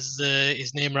out his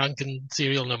name, rank, and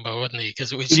serial number, wouldn't he?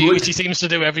 Because which he seems to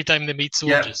do every time they meet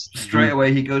soldiers. Yeah, straight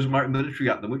away he goes military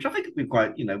at them, which I think would be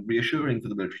quite, reassuring for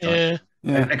the military types.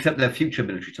 Yeah. Except they're future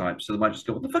military types, so they might just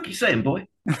go, "What the fuck are you saying, boy?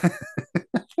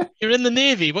 You're in the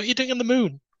Navy. What are you doing on the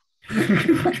moon?"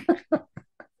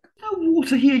 No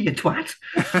water here, you twat.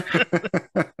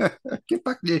 Get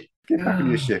back in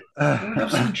your ship.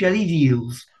 Have some jellied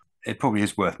eels. It probably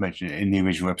is worth mentioning in the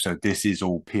original episode, this is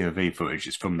all POV footage.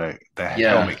 It's from the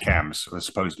helmet cams, or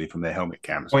supposedly from their helmet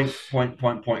cams. Point.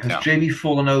 Has Jamie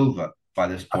fallen over by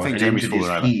this point? I think Jamie's fallen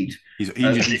over. He's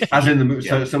as in the movie.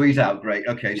 So he's out. Great.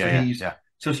 Okay. So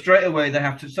So straight away they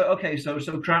have to. So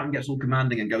Troughton gets all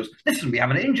commanding and goes, "Listen, we have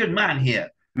an injured man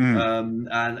here."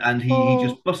 And he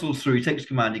just bustles through. He takes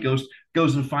command. He goes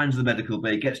and finds the medical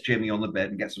bay, gets Jamie on the bed,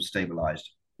 and gets him stabilized.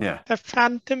 Yeah. The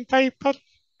Phantom Paper.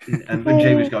 And when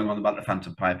Jamie's going on about the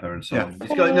Phantom Piper and so on,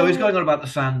 he's going on about the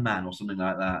Sandman or something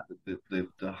like that. The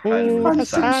Highland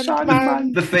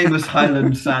Sandman. the famous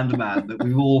Highland Sandman that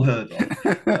we've all heard of.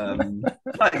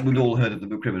 Like we'd all heard of the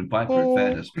McCrimmon Piper, in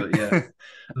fairness, but yeah,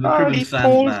 the McCrimmon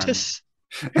Sandman.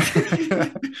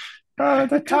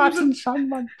 The Tartan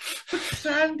Sandman. Put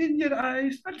sand in your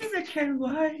eyes. I don't care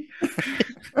why.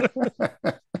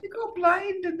 You go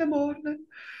blind in the morning.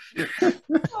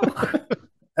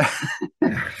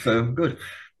 So good.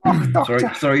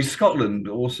 Sorry, Scotland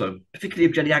also. Particularly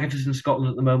if Jenny Agatha's in Scotland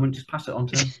at the moment, just pass it on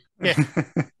to him. Yeah.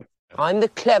 I'm the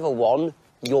clever one,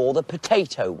 you're the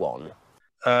potato one.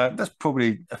 That's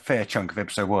probably a fair chunk of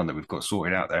episode 1 that we've got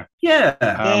sorted out there. Yeah.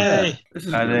 This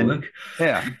is good work.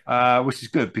 Yeah, which is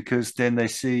good because then they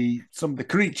see some of the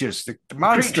creatures, the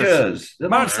monsters. The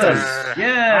monsters.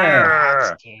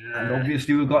 Yeah. And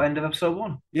obviously we've got end of episode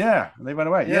 1. Yeah, and they run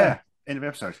away. Yeah. End of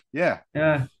episode. Yeah.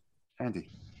 Handy.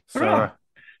 So,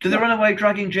 do they run away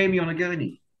dragging Jamie on a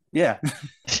gurney? Yeah.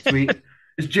 Sweet.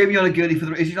 Is Jamie on a gurney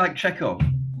is he like Chekhov?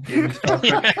 In Star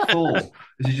Trek 4? Is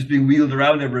he just being wheeled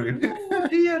around everywhere? Oh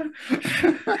dear.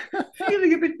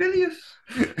 Feeling a bit bilious.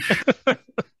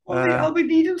 I'll be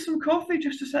needing some coffee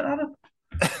just to set that up.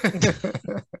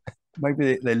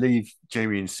 Maybe they leave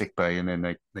Jamie in sickbay and then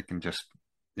they can just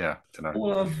I don't know.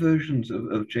 All our versions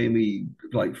of Jamie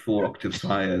like 4 octaves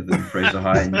higher than Fraser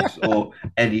Hines or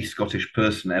any Scottish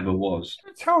person ever was.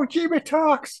 That's how Jamie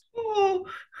talks. Oh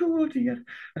dear.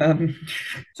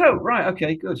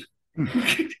 Okay, good.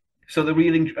 So the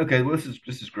reeling. Okay, well, this is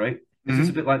great. Is this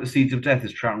a bit like the Seeds of Death?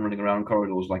 Is Troughton running around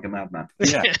corridors like a madman?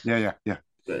 Yeah.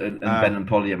 And Ben and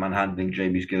Polly are manhandling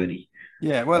Jamie's gurney.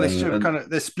 Yeah, well,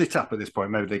 they're split up at this point.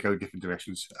 Maybe they go different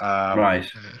directions.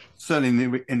 Right.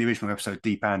 Certainly in the original episode,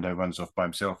 Deepando runs off by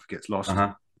himself, gets lost.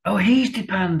 Oh, he's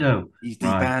Deepando. He's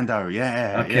Deepando. Right.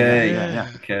 Yeah. Okay.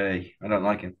 Okay. I don't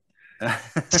like him.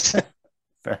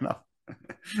 Fair enough.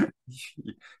 You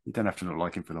don't have to not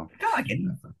like him for long. I don't like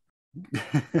him.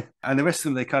 And the rest of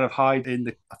them, they kind of hide in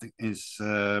the. I think it is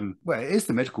the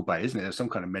medical bay, isn't it? There's some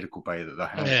kind of medical bay that they're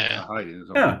hiding.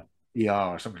 ER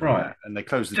or something like that, and they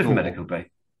close the door. Medical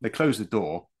bay. They close the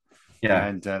door,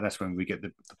 and that's when we get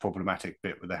the problematic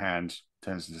bit where the hand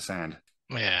turns into sand.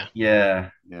 Yeah.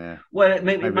 Well,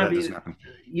 maybe that doesn't happen.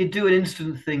 You do an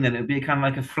instant thing, then it'd be kind of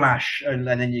like a flash, and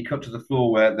then you cut to the floor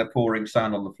where they're pouring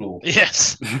sand on the floor.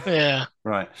 Yes. Yeah.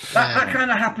 Right. That kind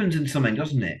of happens in something,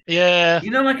 doesn't it? Yeah.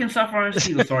 Like in Sapphire and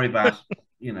Steel. Sorry, Baz.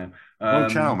 Wrong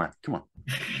channel, man. Come on.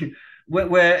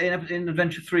 Where in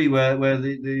Adventure 3, where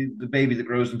the baby that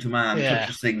grows into man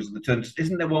touches things and the turns.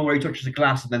 Isn't there one where he touches a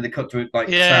glass and then they cut to it like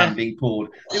sand being poured?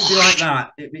 It would be like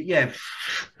that.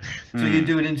 So you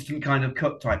do an instant kind of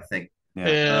cut type thing.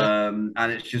 And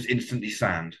it's just instantly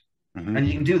sand. And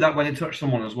you can do that when you touch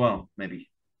someone as well, maybe.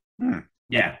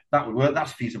 Yeah, that would work.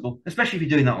 That's feasible, especially if you're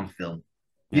doing that on film.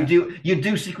 You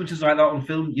do sequences like that on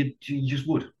film. You just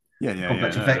would.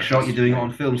 Complex effect shot. You're doing it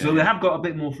on film, so they have got a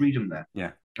bit more freedom there.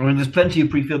 Yeah. I mean, there's plenty of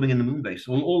pre-filming in the moon base.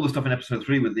 All the stuff in episode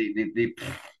 3 with the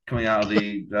coming out of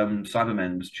the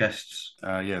Cybermen's chests. The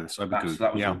cyber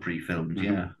that was all pre-filmed.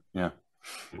 Yeah.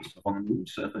 On the moon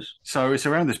surface. So it's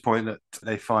around this point that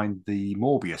they find the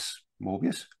Morbius.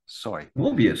 Sorry.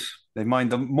 Morbius. They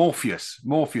find the Morpheus.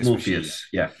 Morpheus.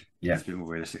 Yeah. It's a bit more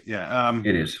realistic. Yeah.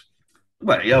 It is.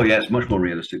 Well, it's much more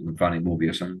realistic than finding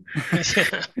Morbius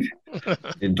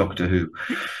in Doctor Who.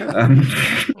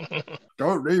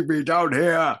 Don't leave me down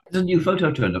here. There's a new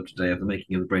photo turned up today of the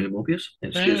making of the brain of Morbius.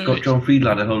 It's got John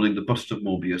Friedlander holding the bust of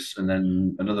Morbius and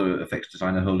then another effects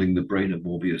designer holding the brain of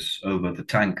Morbius over the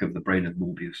tank of the brain of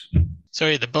Morbius.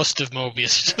 Sorry, the bust of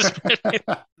Morbius.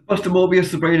 The Buster Morbius,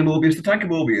 the brain of Morbius, the tank of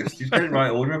Morbius. He's got it in right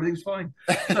order, everything's fine.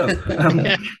 So,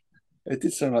 it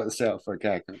did sound like the setup for a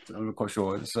gag. I'm not quite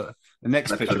sure. It's, the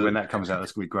next picture when that comes out,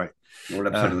 that's going to be great. Or an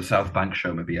episode of the South Bank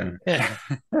show, maybe.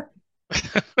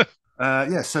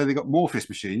 So they got Morpheus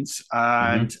machines,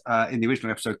 and in the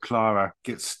original episode, Clara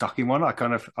gets stuck in one.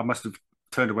 I must have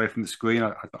turned away from the screen.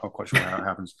 I'm not quite sure how it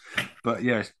happens, but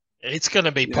yeah, it's going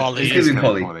to be Polly. It's going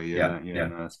to be Polly. Yeah.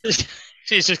 No,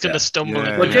 she's just going to stumble.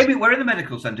 Yeah. Well, Jamie, we're in the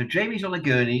medical centre. Jamie's on a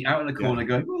gurney out in the corner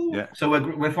going. Oh. So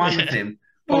we're fine with him.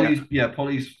 Polly's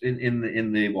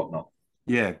in the whatnot.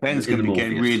 Yeah, Ben's going to be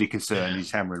getting really concerned. He's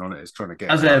hammering on it. He's trying to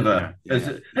get as ever.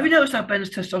 Have you noticed how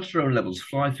Ben's testosterone levels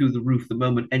fly through the roof the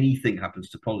moment anything happens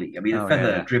to Polly? I mean, a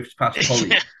feather drifts past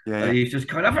Polly. He's just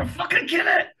kind of fucking kill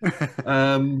it.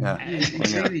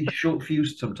 He's really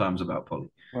short-fused sometimes about Polly.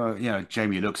 Well,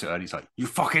 Jamie looks at her and he's like, "You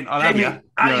fucking, I love you."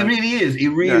 He really is. He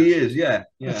really is. Yeah.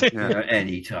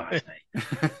 Anytime,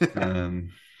 mate.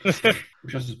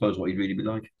 Which I suppose what he'd really be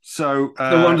like. So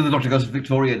no wonder the doctor goes to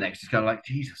Victoria next. He's kind of like,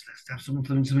 Jesus, let's have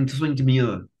something to swing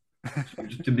demure.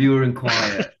 Just demure and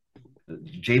quiet.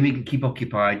 Jamie can keep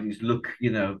occupied. He's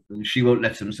and she won't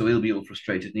let him, so he'll be all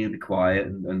frustrated and he'll be quiet,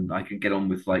 and I can get on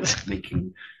with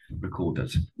making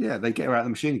recorders. Yeah, they get her out of the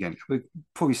machine again. We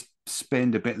probably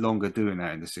spend a bit longer doing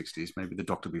that in the 60s. Maybe the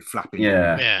doctor will be flapping.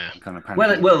 Kind of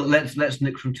panicking. Well, let's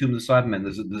nick from Tomb of the Cybermen.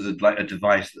 There's a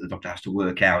device that the doctor has to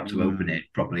work out to open it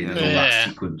properly. There's all that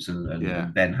sequence,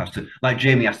 and Ben has to,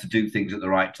 Jamie has to do things at the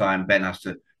right time. Ben has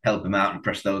to help him out and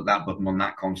press that button on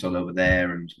that console over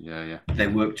there, and they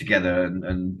work together,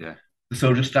 and the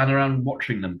soldiers stand around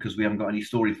watching them because we haven't got any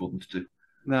story for them to do.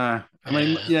 No, I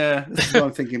mean, this is what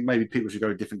I'm thinking. Maybe people should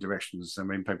go different directions. I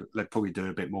mean, they'd probably do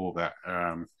a bit more of that.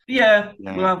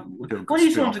 Well, what do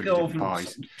you want to go off?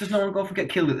 Does no one go off and get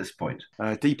killed at this point?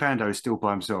 Deepando is still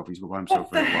by himself. He's by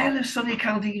himself. What the hell is Sonny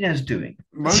Caldinez doing?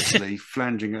 Mostly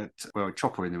flanging at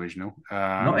Chopper in the original.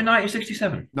 Not in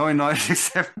 1967. Not in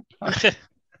 1967.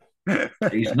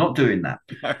 He's not doing that.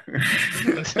 No.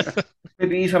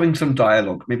 Maybe he's having some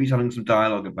dialogue. Maybe he's having some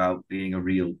dialogue about being a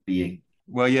real being.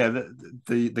 Well,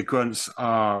 the grunts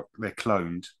they're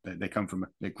cloned. They come from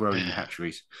they're grown in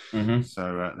hatcheries,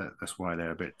 so that's why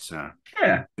they're a bit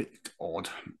odd.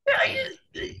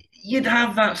 Yeah, you'd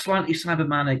have that slightly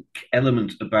cybermanic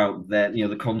element about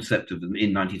the concept of them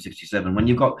in 1967 when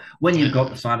you've got the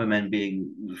Cybermen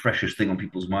being the freshest thing on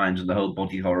people's minds and the whole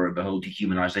body horror, the whole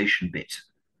dehumanization bit.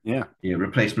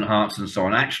 Replacement hearts and so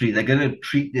on. Actually, they're going to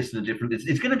treat this in a different.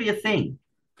 It's going to be a thing.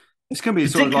 It's going to be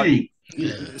sort of like.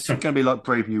 It's going to be like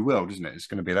Brave New World, isn't it? It's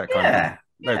going to be that kind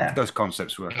of. Those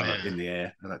concepts were kind of in the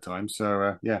air at that time.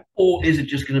 So Or is it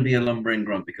just going to be a lumbering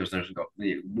grunt because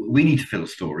we need to fill a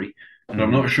story, and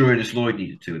I'm not sure Ernest Lloyd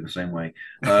needed to in the same way.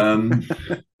 I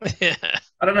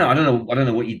don't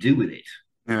know what you do with it.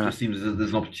 It just seems that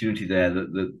there's an opportunity there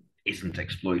that isn't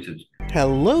exploited.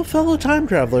 Hello, fellow time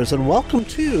travelers, and welcome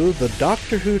to the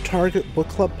Doctor Who Target Book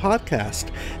Club podcast,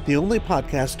 the only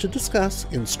podcast to discuss,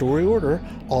 in story order,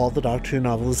 all the Doctor Who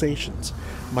novelizations.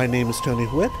 My name is Tony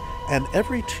Whitt, and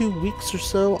every 2 weeks or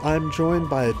so, I'm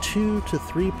joined by a 2 to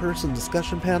 3 person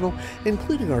discussion panel,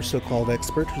 including our so-called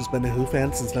expert who's been a Who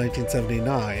fan since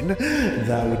 1979.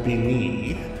 That would be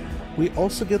me. We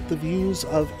also get the views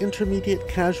of intermediate,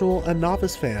 casual, and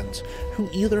novice fans who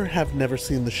either have never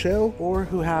seen the show or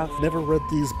who have never read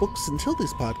these books until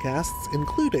these podcasts,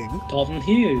 including Dalton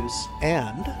Hughes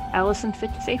and Alison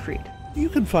Fitz-Seyfried. You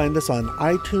can find us on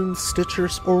iTunes, Stitcher,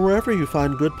 or wherever you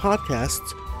find good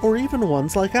podcasts, or even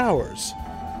ones like ours.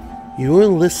 You're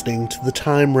listening to the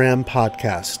Time Ram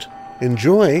podcast.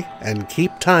 Enjoy and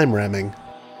keep time ramming.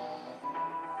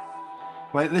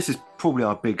 Well, this is probably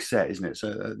our big set, isn't it?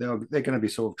 So they're going to be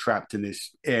sort of trapped in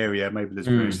this area. Maybe there's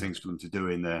various things for them to do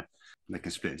in there. They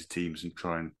can split into teams and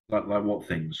try and like what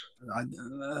things?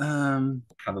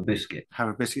 Have a biscuit. Have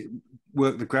a biscuit.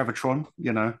 Work the gravitron.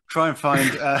 Try and find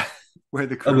where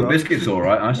the crew the biscuit's all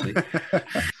right. I see.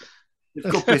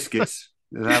 They've got biscuits.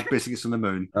 They have biscuits on the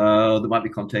moon. Oh, that might be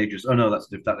contagious. Oh no,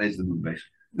 that is the moon base.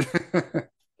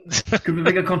 Could we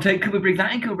bring Could we bring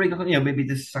that in? Could we bring maybe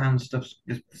this sand stuff,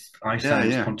 this ice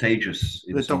sand is contagious.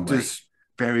 The doctor's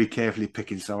very carefully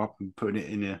picking some up and putting it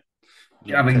in a.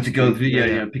 Having to go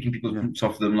through, picking people's boots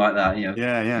off them like that.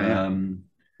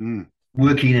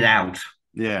 Working it out.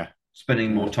 Yeah.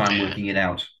 Spending more time working it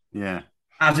out. Yeah.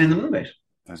 As in the moon base.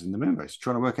 As in the moon base,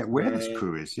 trying to work out where this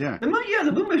crew is. Yeah. The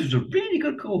moon base was a really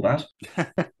good call, Baz.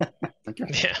 Thank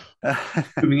you.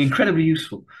 Proving incredibly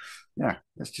useful. Yeah,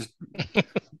 let's just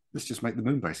let's just make the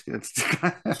moon base.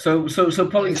 So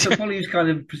Polly's kind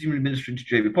of presumably ministering to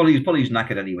Jamie. Polly's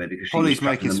knackered anyway because Polly's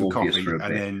making some coffee,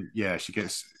 and then she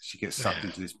gets sucked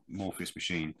into this Morpheus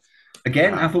machine.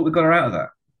 Again, I thought we got her out of that.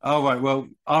 Oh right. Well,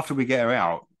 after we get her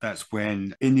out, that's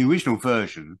when in the original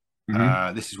version,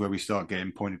 this is where we start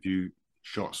getting point of view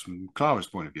shots from Clara's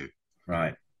point of view,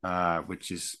 right?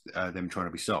 Which is them trying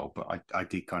to be subtle, but I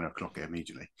did kind of clock it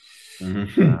immediately.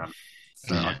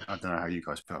 So I don't know how you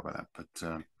guys felt about that, but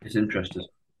it's interesting.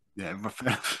 Yeah,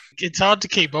 it's hard to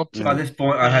keep up. By this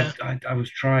point, I was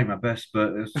trying my best,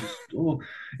 but it's just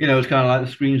it's kind of like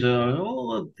the screens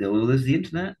are there's the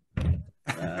internet,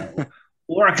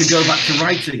 or I could go back to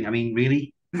writing. I mean,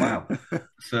 really, wow.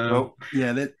 So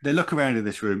they look around in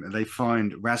this room and they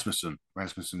find Rasmussen.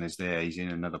 Rasmussen is there. He's in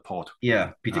another pod.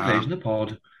 Yeah, Peter Clay's in a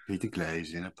pod. Peter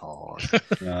Clay's in a pod.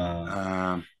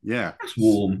 Yeah, that's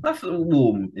warm. That's a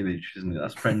warm image, isn't it?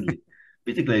 That's friendly.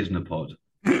 Peter Clay's in a pod.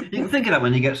 You can think of that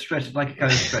when you get stressed. It's like a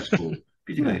kind of stress ball.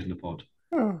 Peter Clay's in a pod.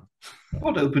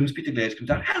 Pod opens. Peter Glaze comes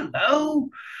out. Hello.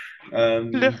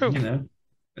 Hello.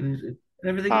 And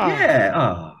everything.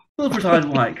 Wilfred Hyde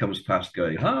White comes past,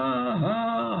 going ha ha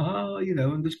ha.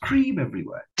 And there's cream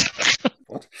everywhere.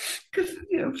 Because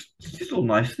it's just all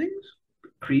nice things.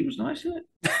 Cream's nice, isn't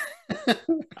it?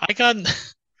 I can't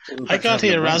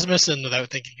hear Rasmussen without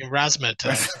thinking of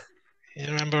Razmet. You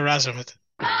remember Razmet?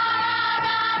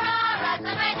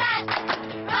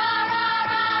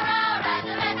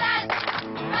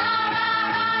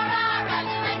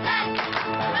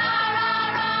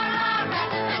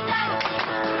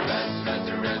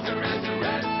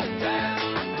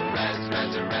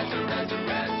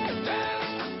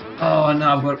 Oh, and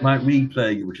now I've got Mike Reed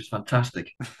playing it, which is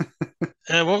fantastic.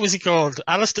 What was he called?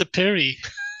 Alistair Perry.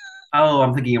 Oh,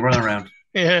 I'm thinking of Runaround.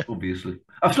 Yeah. Obviously.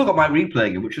 I've still got Mike Reed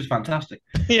playing it, which is fantastic.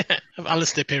 Yeah,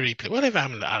 Alistair Perry. Whatever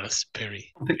happened to Alistair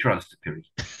Perry? I'll picture Alistair Perry.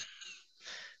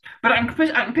 But I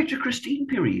can picture Christine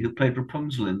Perry, who played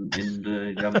Rapunzel in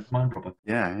the Mind Proper.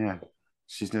 Yeah.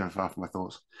 She's never far from my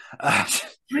thoughts.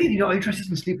 Really not interested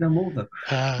in Sleep No More, though.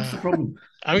 That's the problem.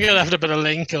 I'm going to have to put a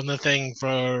link on the thing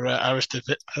for Alistair.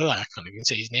 I can't even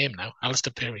say his name now.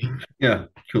 Alistair Perry. Yeah,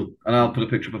 cool. And I'll put a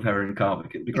picture of Heron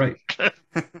Carvic. It'd be great.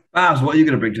 Baz, what are you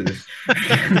going to bring to this?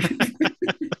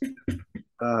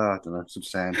 I don't know, some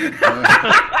sand.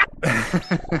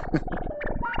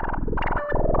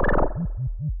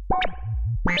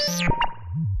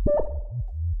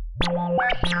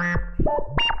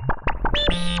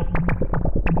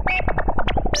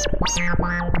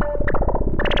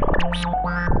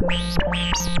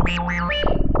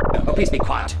 Oh, please be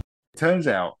quiet. Turns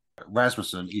out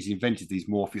Rasmussen, he's invented these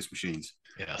Morpheus machines.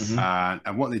 Yes.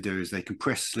 And what they do is they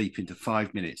compress sleep into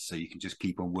 5 minutes so you can just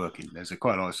keep on working. There's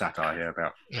quite a lot of satire here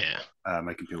about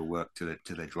making people work till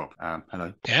they drop.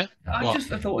 Hello? Yeah? I thought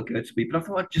it occurred to me, but I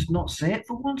thought I'd just not say it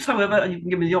for once. However, and you can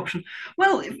give me the option.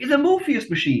 Well, if the Morpheus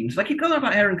machines, like you've gone on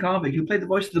about Heron Carvic, who played the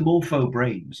voice of the Morpho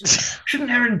Brains. Shouldn't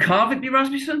Heron Carvic be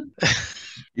Rasmussen?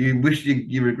 You wish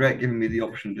you regret giving me the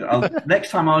option.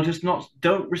 Next time I'll just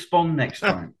don't respond next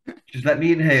time. Just let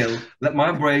me inhale, let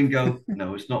my brain go,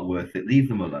 no, it's not worth it. Leave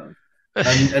them alone.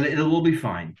 And it'll all be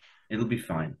fine. It'll be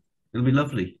fine. It'll be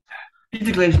lovely.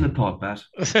 Peter Glaze in the pod, Baz.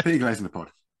 Peter Glaze in the pod.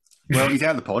 Well, he's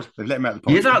out of the pod. They've let him out of the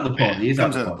pod. He is out of the pod. He is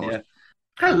out of the pod. Yeah.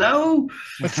 Hello.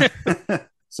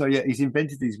 So, he's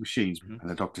invented these machines, and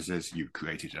the doctor says, "You've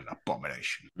created an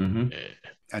abomination."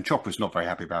 And Chopper's not very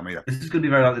happy about me either. This is going to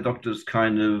be very like the doctor's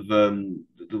kind of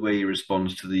the way he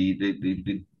responds to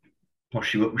the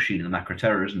posh you up machine in the Macra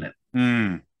Terror, isn't it?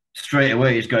 Straight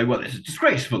away, he's going, "Well, this is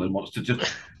disgraceful," and wants to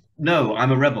just. No,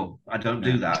 I'm a rebel. I don't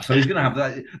do that. So he's going to have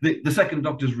that. The second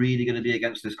Doctor's really going to be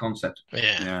against this concept.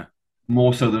 Yeah.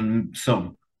 More so than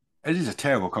some. It is a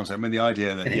terrible concept. I mean, the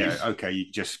idea that, okay, you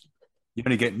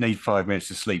only need 5 minutes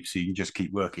to sleep, so you can just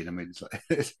keep working. I mean,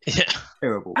 it's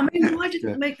terrible. I mean, why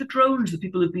didn't they make the drones the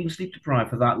people who've been sleep deprived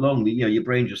for that long? Your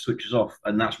brain just switches off,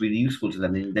 and that's really useful to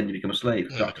them. And then you become a slave.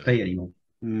 You don't have to pay anymore.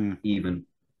 Even.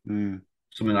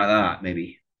 Something like that,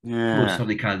 maybe. Yeah. Poor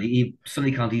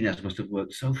Sonny Caldinez must have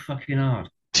worked so fucking hard.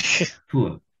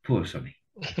 Poor Sonny.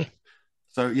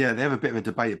 So, they have a bit of a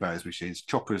debate about his machines.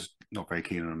 Chopper's not very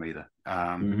keen on them either.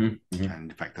 And in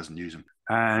fact doesn't use them.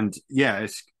 And,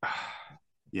 it's...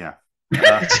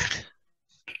 That's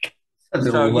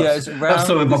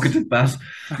so evocative, Baz.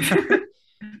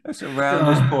 That's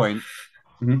around this point.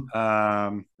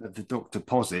 The Doctor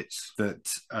posits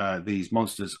that these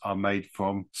monsters are made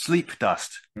from sleep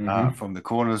dust from the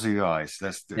corners of your eyes.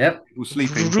 That's the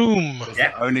sleeping room. That's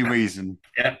the only reason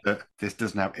that this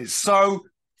doesn't happen. It's so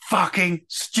fucking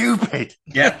stupid.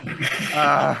 Yeah.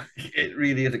 It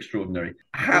really is extraordinary.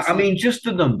 Just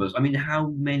the numbers. I mean, how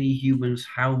many humans,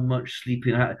 how much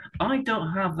sleeping? I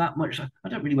don't have that much. I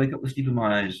don't really wake up with sleep in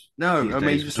my eyes. No, I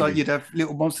mean, just like you'd have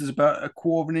little monsters about a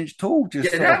quarter of an inch tall,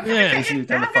 just down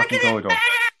the fucking corridor.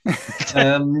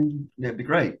 It'd be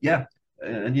great. Yeah.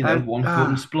 And 1 foot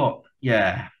and splot.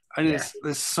 Yeah. And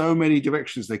there's so many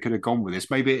directions they could have gone with this.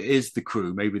 Maybe it is the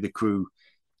crew. Maybe the crew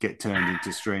get turned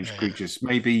into strange creatures.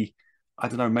 Maybe, I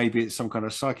don't know, maybe it's some kind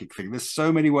of psychic thing. There's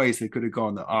so many ways they could have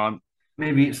gone that aren't.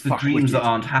 Maybe it's the dreams that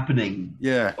aren't happening.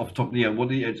 Yeah. Off top,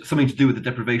 something to do with the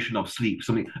deprivation of sleep.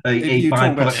 Something a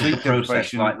byproduct of the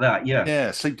process like that. Yeah.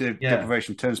 Yeah. Sleep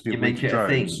deprivation turns people into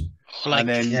drones. Like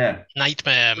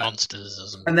nightmare monsters or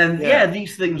something. And then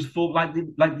these things fall like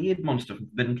the id monster from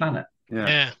Forbidden Planet.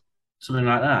 Yeah. Something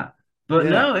like that. But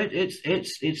no,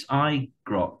 it's eye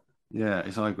grot. Yeah,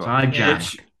 it's eye grot. Eye jam.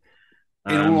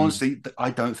 In all honesty,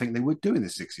 I don't think they would do in the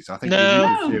 60s. I think the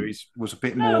reboot series was a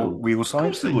bit more real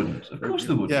science. Of course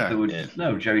they wouldn't. They would.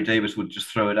 No, Jerry Davis would just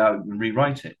throw it out and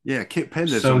rewrite it. Yeah, Kit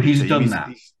Pedler. So he's done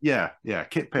that. Yeah.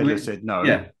 Kit Pedler said no.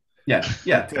 Yeah.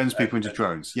 Turns people into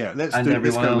drones. Yeah, let's go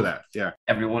with that. Yeah.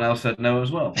 Everyone else said no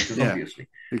as well, obviously.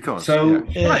 So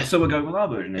we're going with our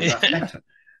version. That's better.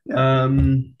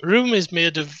 Room is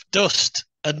made of dust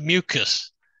and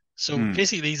mucus. So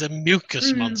basically these are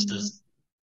mucus monsters.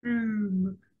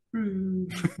 Room.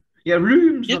 Yeah,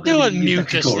 rooms. You don't want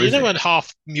mucus. You don't want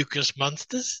half mucus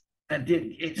monsters.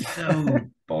 It's so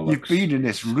bollocks. You've been in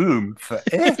this room for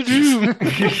ages.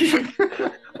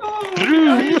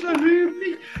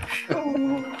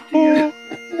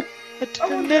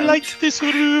 I don't like this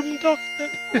room, Doctor.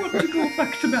 I want to go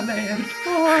back to my land.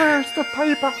 Oh, where's the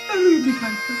paper?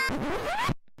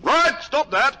 Right,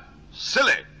 stop that.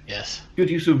 Silly. Yes.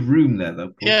 Good use of room there, though.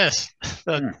 Paul. Yes.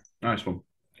 Nice one.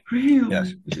 Rehume.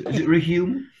 Yes. Is it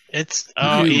Rehume? It's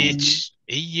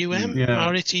R-H-E-U-M? Yeah.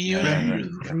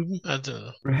 R-H-E-U-M? I don't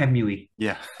know. Rehemui.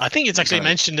 Yeah. I think it's actually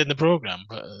mentioned in the programme,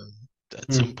 but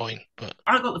at some point. But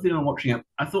I got the feeling on watching it,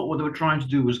 I thought what they were trying to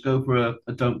do was go for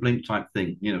a don't blink type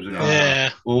thing,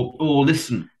 or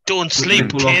listen. Don't sleep,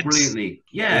 kids. Brilliantly.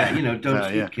 Yeah, don't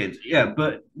sleep, kids. Yeah,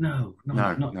 but no.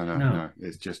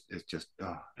 It's just.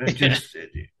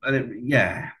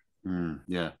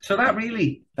 Yeah. So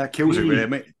that kills it,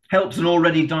 really. Helps an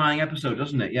already dying episode,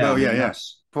 doesn't it? Yeah. Oh,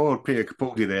 yes. Poor Peter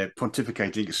Capaldi there,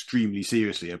 pontificating extremely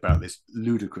seriously about this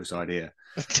ludicrous idea.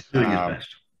 Doing his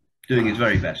best. Doing his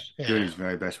very best. Doing his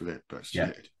very best with it, but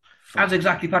as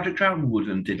exactly Patrick Troughton would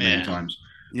and did many times.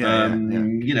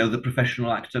 The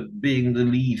professional actor being the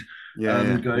lead,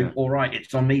 going, all right,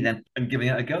 it's on me then, and giving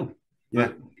it a go.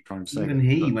 But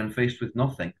even when faced with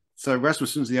nothing. So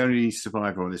Rasmussen's the only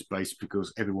survivor on this place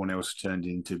because everyone else turned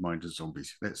into mindless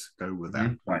zombies. Let's go with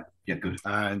that. Right. Yeah, good.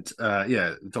 And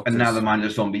and now the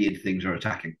mindless zombie things are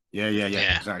attacking. Yeah,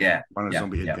 exactly. Mindless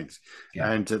zombie things.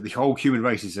 Yeah. And the whole human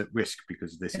race is at risk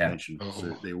because of this invention.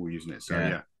 So they're all using it.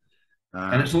 So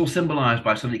and it's all symbolised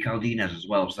by Sonny Caldinez as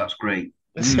well, so that's great.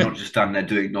 He's not just standing there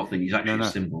doing nothing, he's actually a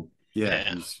symbol.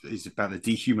 Yeah. He's about the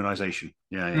dehumanization.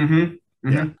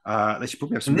 They should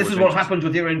probably have some. And this is what happens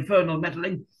with your infernal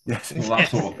meddling. Yes, all that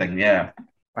sort of thing. Yeah,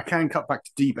 I can cut back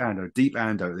to Deep Ando. Deep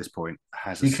Ando at this point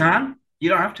has. You can. You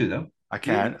don't have to though. I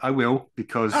can. I will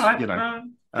because it's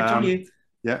on you.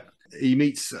 Yeah, he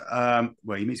meets. He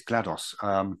meets GLaDOS.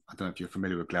 I don't know if you're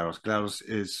familiar with GLaDOS. GLaDOS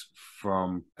is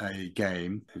from a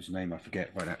game whose name I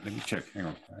forget right now. Let me check. Hang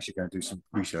on. I should go and do some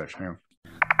research. Hang on.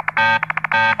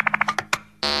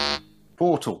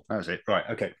 Portal. That was it. Right.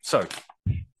 Okay. So.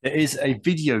 There is a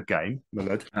video game,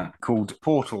 Millard, called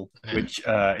Portal, which is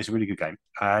a really good game.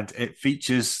 And it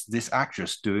features this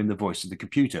actress doing the voice of the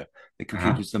computer. The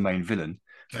computer's the main villain.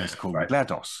 And it's called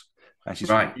GLaDOS. And she's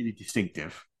really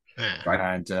distinctive.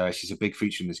 And she's a big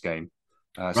feature in this game.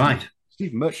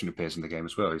 Steve Merchant appears in the game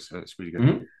as well. It's really good.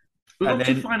 Mm-hmm. Lots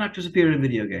of fine actors appear in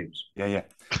video games. Yeah.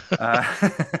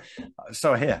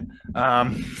 So I hear.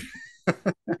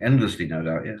 Endlessly, no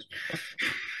doubt, yes.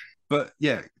 But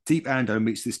Deep Ando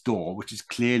meets this door, which is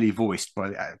clearly voiced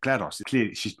by GLaDOS.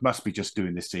 Clearly, she must be just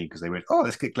doing this scene because they went, "Oh,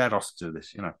 let's get GLaDOS to do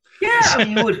this," Yeah, I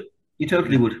mean, you would. You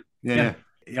totally would. Yeah.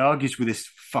 He argues with this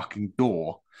fucking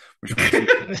door, which makes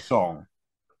a song.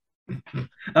 Oh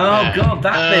God,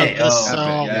 that bit.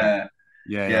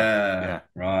 Yeah.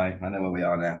 Right, I know where we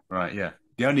are now. Right, yeah.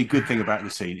 The only good thing about the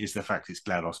scene is the fact it's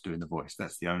GLaDOS doing the voice.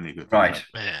 That's the only good thing. Right.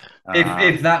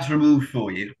 If that's removed for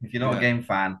you, if you're not a game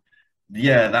fan.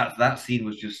 Yeah, that scene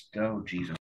was just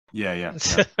Jesus. Yeah.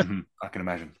 Mm-hmm. I can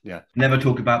imagine. Yeah. Never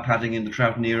talk about padding in the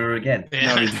Troughton era again.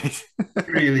 No, indeed.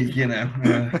 Really,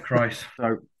 Christ.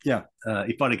 So yeah,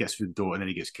 he finally gets through the door and then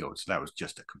he gets killed. So that was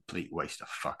just a complete waste of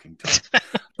fucking time.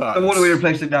 But so what are we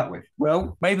replacing that with?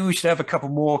 Well, maybe we should have a couple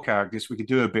more characters. We could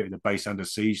do a bit of the base under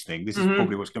siege thing. This is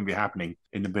probably what's going to be happening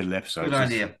in the middle of the episode.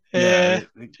 Good idea.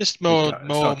 Just more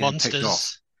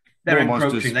monsters. They're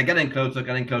encroaching. They're getting closer.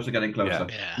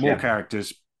 Yeah. More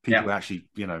characters. People actually,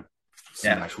 some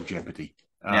actual jeopardy.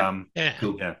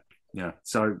 Cool. Yeah.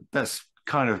 So that's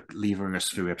kind of leaving us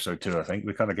through episode 2. I think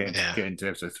we're kind of getting into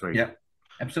episode 3. Yeah.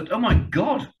 Oh my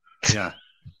God. Yeah.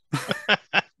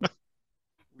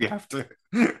 We have to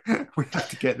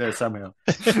get there somehow.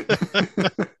 There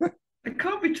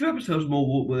can't be 2 episodes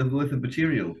more worth of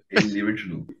material in the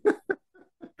original.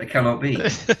 There cannot be.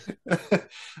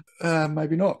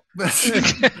 Maybe not.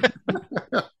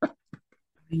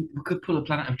 We could pull a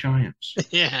Planet of Giants.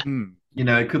 Yeah.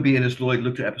 It could be Innes Lloyd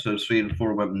looked at episodes 3 and 4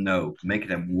 and went, no, make it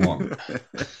M1.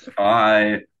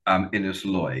 I am Innes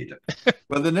Lloyd.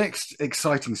 Well, the next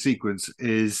exciting sequence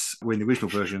is when the original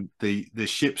version, the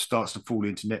ship starts to fall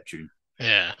into Neptune.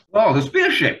 Yeah. Oh, the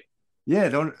spear ship.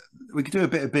 Yeah, we could do a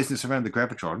bit of business around the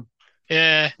gravitron.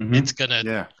 Yeah, it's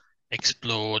gonna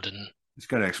explode and it's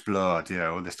gonna explode. Yeah,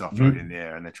 all this stuff floating in the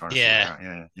air, and they're trying to sort it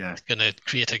out. Yeah. It's gonna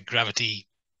create a gravity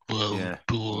pool.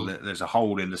 Well, there's a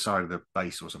hole in the side of the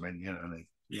base or something.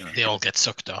 They all get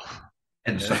sucked off.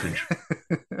 And suckage.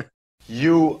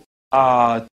 You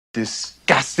are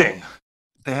disgusting.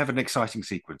 They have an exciting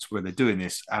sequence where they're doing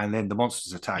this, and then the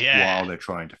monsters attack while they're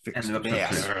trying to fix it.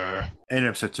 In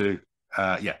episode 2.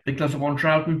 Big close up on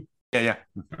Troughton. Yeah.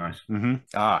 Nice. Mm-hmm.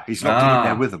 He's locked in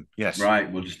there with them. Yes. Right.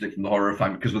 We'll just stick from the horror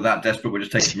fan because we're that desperate. We're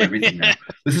just taking from everything now.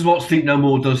 This is what Sleep No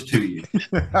More does to you.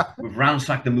 We've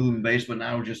ransacked the moon base. We're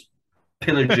now just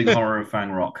pillaging horror of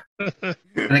Fang Rock. And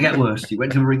they get worse. He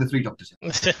went to bring the 3 doctors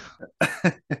in.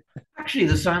 Actually,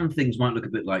 the sand things might look a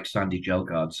bit like Sandy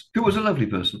Gelgards, who was a lovely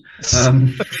person.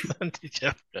 Sandy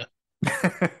Gelgard.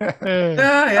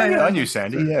 I knew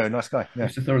Sandy. Yeah, nice guy. I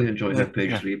used to thoroughly enjoy her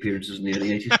page 3 appearances in the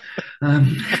early 80s.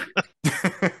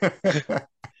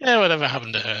 Whatever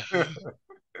happened to her?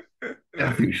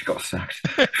 I think she got sacked.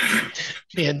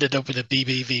 She ended up with a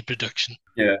BBV production.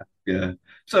 Yeah.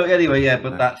 So anyway,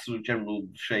 but that sort of general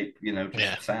shape,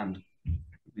 just sand.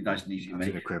 It'd be nice and easy to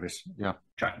make. A crevice. Yeah.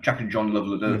 Jack and John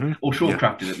Loveland, or Shaw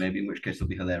crafted it maybe, in which case it'll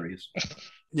be hilarious.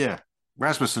 Yeah.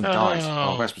 Rasmussen dies.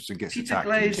 Rasmussen gets attacked.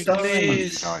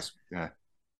 Dies. Yeah.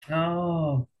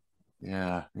 Oh.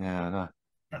 Yeah, no.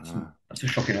 That's a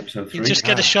shocking episode 3. You just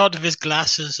get a shot of his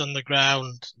glasses on the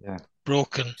ground. Yeah.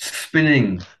 Broken.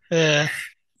 Spinning. Yeah.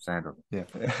 Sand up. Yeah.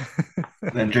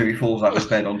 Then Joey falls out of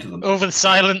bed onto them. Over the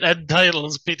silent end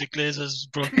titles, Peter Glazer's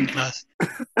broken glass.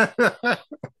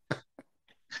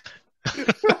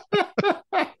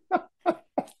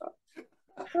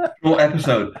 Short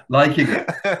episode, liking it.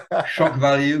 Shock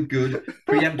value, good.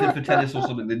 Preempted for tennis or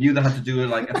something. They knew they had to do a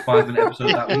 5-minute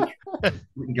episode that week.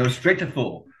 We can go straight to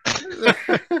 4.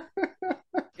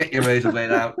 Get your razor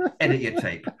blade out, edit your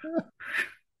tape.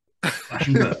 Flash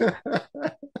and burn.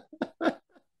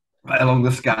 Right along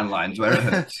the scan lines where it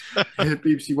hurts.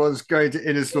 BBC One's going to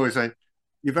Innes Lloyd saying,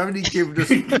 "You've only given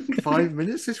us 5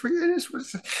 minutes this week, Innes."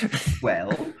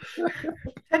 Well,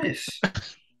 tennis.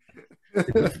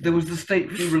 There was the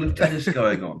state funeral of tennis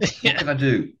going on. What can I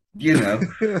do?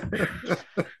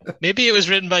 Maybe it was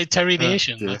written by Terry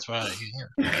Nation. That's why.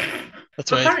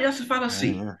 Apparently that's a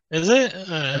fallacy. Is it?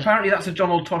 Apparently that's a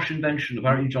Donald Tosh invention.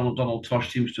 Apparently Donald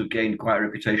Tosh seems to have gained quite a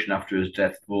reputation after his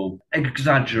death for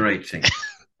exaggerating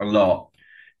a lot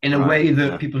in a way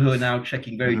that people who are now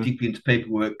checking very deeply into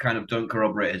paperwork kind of don't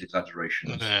corroborate his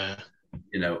exaggerations.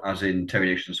 As in Terry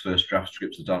Nation's first draft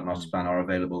scripts of Dark Master Plan are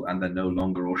available and they're no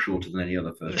longer or shorter than any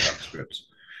other first draft scripts.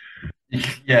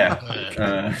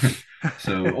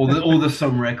 So or the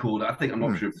some record. I think I'm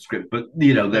not sure of the script, but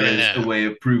there is a way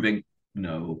of proving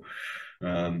no.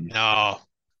 No,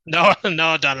 Donald.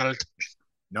 No, Donald.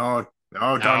 No.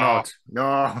 Don't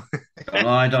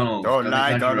lie, Donald. Don't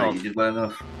lie, Donald. You did well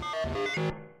enough.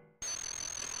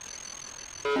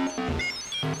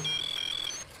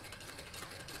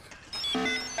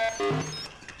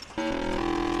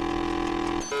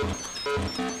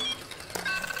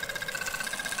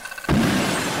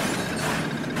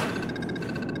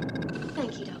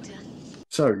 Thank you, Doctor.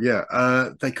 So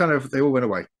they all went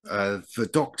away. The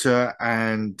Doctor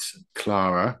and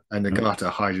Clara and Nagata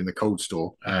hide in the cold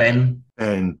store. Ben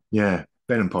and Polly.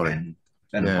 Ben and Polly.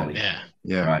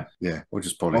 Yeah. Right. Yeah. Or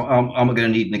just Polly. Well, I'm going to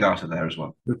need Nagata there as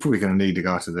well. We're probably going to need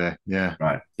Nagata there. Yeah.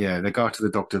 Right. Yeah. Nagata, the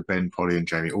Doctor, Ben, Polly, and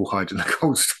Jamie all hide in the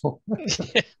cold store.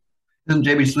 Isn't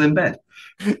Jamie still in bed?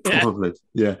 Probably,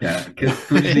 yeah. Yeah, because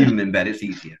he's leaving him in bed, it's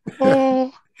easier.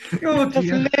 Oh, Oh dear.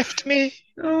 you've left me.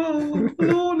 Oh,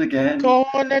 alone again. Go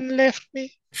on and left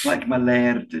me. Like my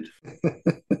laird did.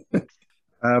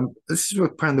 This is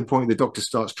around the point the Doctor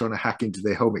starts trying to hack into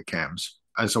their helmet cams.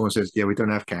 And someone says, "Yeah, we don't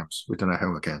have cams. We don't have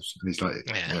helmet cams." And he's like,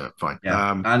 "Yeah, fine."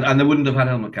 Yeah. And they wouldn't have had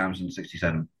helmet cams in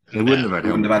 '67. They wouldn't have had.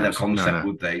 They wouldn't have had their cams. concept, No.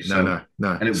 would they? No.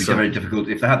 And it would be very difficult.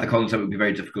 If they had the concept, it would be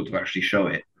very difficult to actually show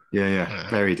it. Yeah,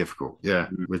 very difficult. Yeah,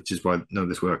 which is why none of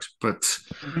this works. But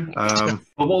but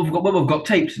what we've got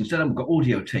tapes instead. We've got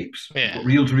audio tapes. Yeah. We've got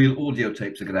reel-to-reel audio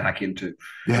tapes they're going to hack into.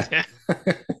 Yeah,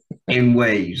 in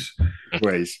ways.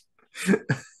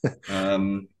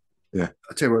 Yeah,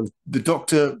 I tell you what, the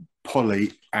Doctor,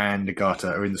 Polly, and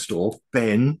Agatha are in the store.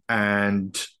 Ben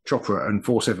and Chopra and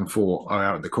 474 are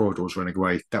out in the corridors running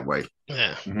away that way.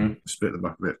 Yeah, split them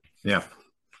up a bit. Yeah,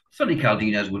 Sonny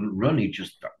Caldinez wouldn't run. He'd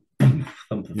just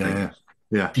thump the thing.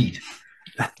 Yeah. Deed.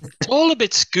 It's all a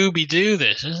bit Scooby-Doo,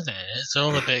 this, isn't it? It's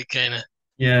all a bit kind of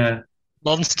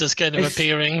monsters kind of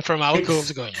appearing from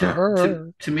alcoves going.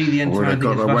 To me, the entire would have thing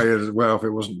got is away as well if it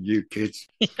wasn't you kids.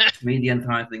 To me, the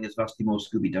entire thing is vastly more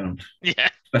Scooby-Don't. Yeah,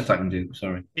 best I can do.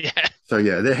 Sorry. Yeah. So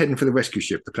yeah, they're heading for the rescue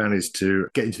ship. The plan is to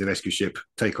get into the rescue ship,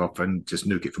 take off, and just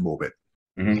nuke it from orbit.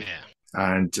 Mm-hmm. Yeah.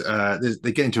 And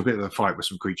they get into a bit of a fight with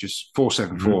some creatures.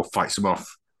 474 fights them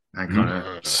off and kind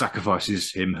of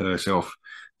sacrifices herself,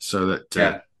 so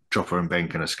that Chopper and Ben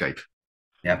can escape.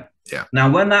 Yeah. Yeah. Now,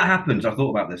 when that happens, I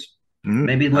thought about this.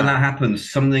 Maybe when that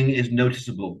happens, something is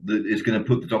noticeable that is going to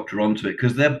put the Doctor onto it,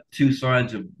 because they're two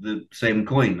sides of the same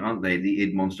coin, aren't they? The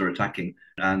id monster attacking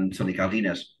and Sonny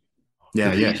Caldinez.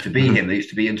 Yeah, They used to be him. They used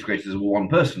to be integrated as one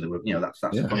person. They were, that's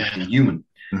functioning human.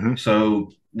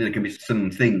 So there can be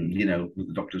something, the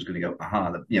Doctor's going to go,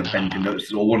 aha, Ben can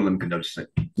notice it, or one of them can notice it.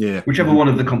 Yeah. Whichever one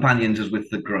of the companions is with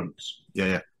the grunts.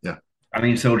 Yeah. I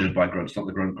mean, soldiers by grunts, not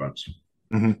the grunts.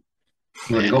 Mm-hmm.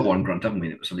 We've only got one grunt, haven't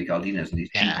we? It was Sonny Caldinez and he's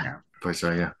cheap now.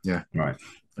 So yeah. Right.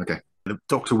 Okay. The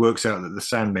Doctor works out that the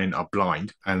Sandmen are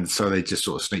blind, and so they just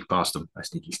sort of sneak past them.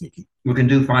 Sneaky. We can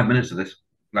do 5 minutes of this,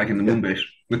 like in the moon base,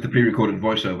 with the pre-recorded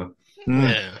voiceover.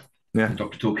 Yeah. The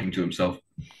Doctor talking to himself.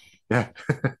 Yeah.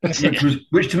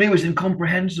 which to me was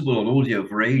incomprehensible on audio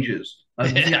for ages.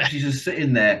 Like, he actually just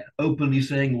sitting there openly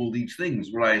saying all these things,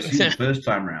 what I assumed the first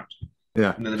time round.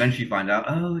 Yeah. And then eventually find out,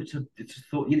 it's a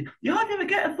thought. You hardly ever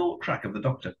get a thought track of the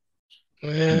Doctor.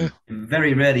 Yeah. You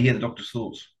very rarely hear the Doctor's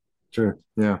thoughts. True.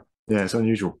 Yeah, it's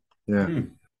unusual. Yeah.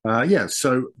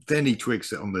 So then he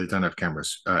twigs that on they don't have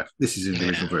cameras. This is in the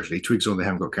original version. He twigs on they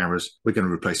haven't got cameras. We're going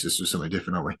to replace this with something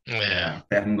different, aren't we? Yeah.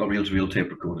 They haven't got reel-to-reel tape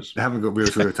recorders. They haven't got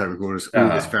reel-to-reel tape recorders. All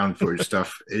this found footage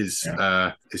stuff is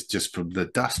just from the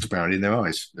dust apparently in their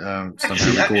eyes.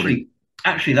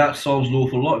 Actually, that solves an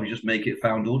awful lot if you just make it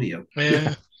found audio.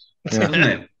 Yeah. Doesn't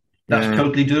it? That's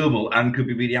totally doable and could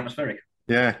be really atmospheric.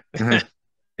 Yeah.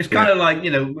 It's kind of like,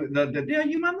 you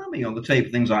my mummy on the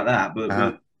tape, things like that. But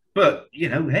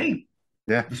hey,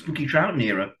 the spooky Troughton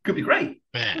era could be great.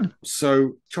 Yeah.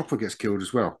 So Chopper gets killed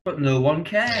as well. But no one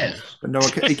cares. But no one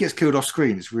cares. He gets killed off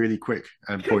screen. It's really quick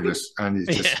and pointless. And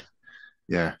it's just,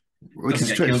 We can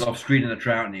get killed off screen in the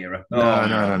Troughton era.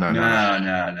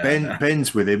 No.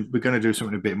 Ben's with him. We're going to do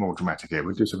something a bit more dramatic here.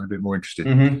 We'll do something a bit more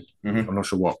interesting. I'm not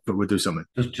sure what, but we'll do something.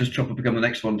 Just Chopper become the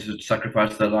next one to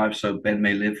sacrifice their lives so Ben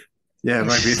may live. Yeah,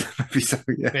 maybe so.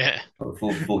 Yeah.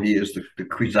 For he is the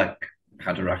Krizak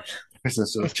Haderach. It's a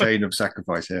sort of chain of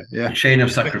sacrifice here. Yeah. The chain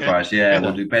of sacrifice. Yeah,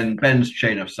 we'll do Ben's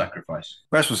chain of sacrifice.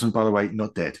 Rasmussen, by the way,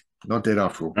 not dead. Not dead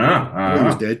after all. He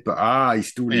was dead, but he's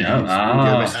still leaving his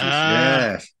audio messages.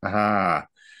 Yes.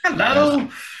 Hello.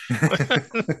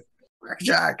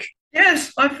 Jack.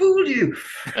 Yes, I fooled you.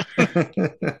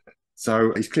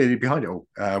 So he's clearly behind it all,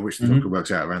 which the Doctor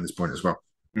works out around this point as well.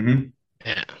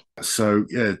 Yeah. So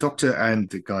the Doctor and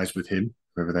the guys with him,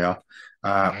 whoever they are,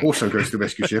 also goes to the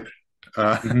rescue ship.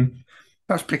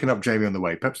 Perhaps picking up Jamie on the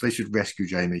way. Perhaps they should rescue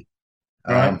Jamie.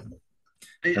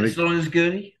 He's on his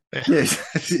gurney. Yes,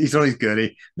 he's on his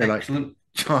gurney. They're excellent.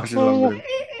 Charging along with him.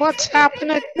 What's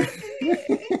happening?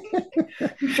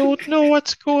 Don't know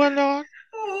what's going on.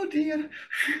 Oh dear.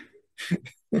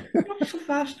 Not so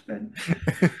fast, Ben.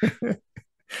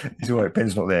 He's all right.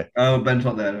 Ben's not there. Oh, Ben's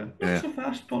not there. Not so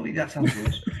fast, Polly. That sounds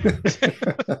worse.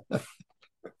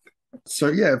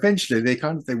 So eventually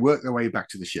they work their way back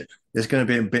to the ship. There's going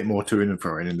to be a bit more to and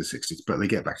fro in the 60s, but they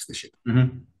get back to the ship.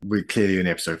 We're clearly in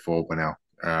episode 4 by now.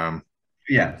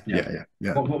 Yeah.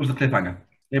 What was the cliffhanger?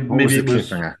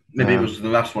 Maybe it was the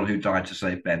last one who died to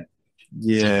save Ben.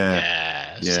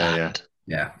 Yeah.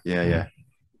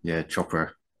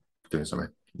 Chopper doing something.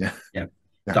 Yeah.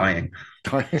 Dying.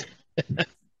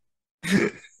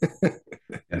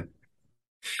 Yeah.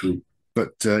 Cool.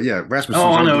 But Rasmussen.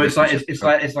 Oh, I know. It's like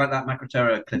that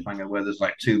Macroterra cliffhanger where there's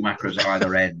like two macros at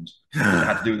either end. It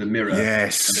had to do with the mirror,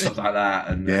 yes, and stuff like that,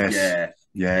 and and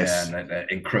they're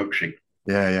encroaching.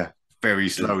 Yeah, very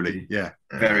slowly. Yeah,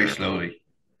 very slowly.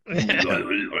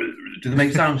 Do they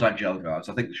make sounds like gel guards?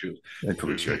 I think they should. They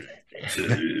probably should.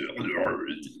 Excellent.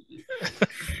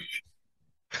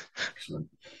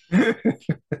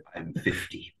 I'm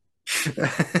 50.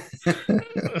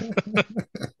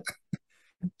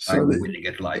 I'm winning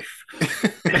at life.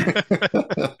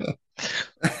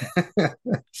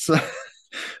 So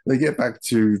they get back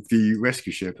to the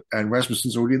rescue ship, and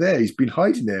Rasmussen's already there. He's been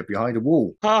hiding there behind a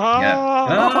wall. I'm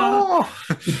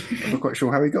not quite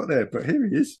sure how he got there, but here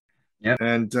he is. Yeah,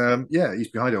 and he's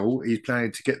behind it all. He's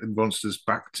planning to get the monsters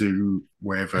back to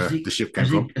wherever the ship came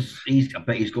from. I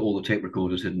bet he's got all the tape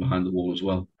recorders hidden behind the wall as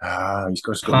well. He's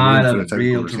got the tape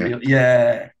recorders.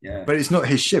 Yeah. But it's not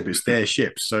his ship; it's their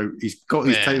ship. So he's got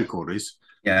these tape recorders.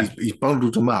 Yeah, he's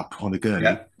bundled them up on the gurney.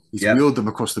 Yeah. He's wheeled them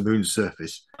across the moon's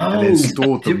surface and then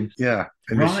stored them.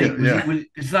 In the ship.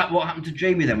 Is that what happened to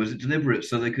Jamie then? Was it deliberate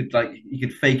so they could you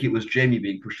could fake it was Jamie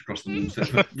being pushed across the moon's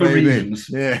surface for reasons?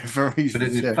 Yeah, for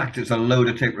reasons. But in fact, it's a load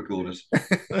of tape recorders.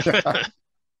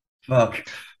 Fuck.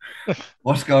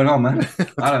 What's going on, man?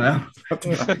 I don't know.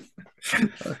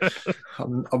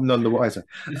 I'm none the wiser.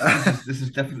 This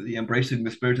is definitely embracing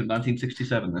the spirit of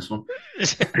 1967. This one.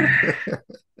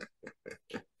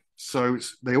 So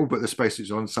they all put the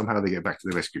spacesuits on. Somehow they get back to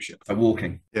the rescue ship. They're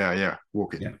walking. Yeah,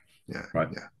 walking. Yeah, right.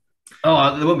 Yeah.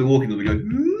 Oh, they won't be walking. They'll be going.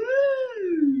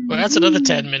 Well, that's another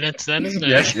 10 minutes then, isn't it?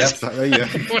 Yes. Exactly, yeah.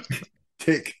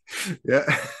 Tick. Yeah.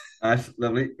 Nice,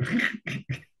 lovely.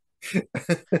 I'm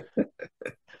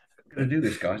going to do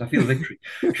this, guys. I feel victory.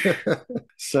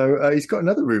 So he's got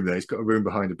another room there. He's got a room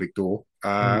behind a big door. He'd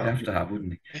have to have,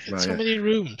 wouldn't he? So many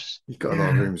rooms. He's got a lot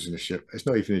of rooms in the ship. It's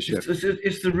not even a ship.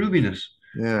 It's the roominess.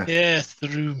 Yeah. Yeah, it's the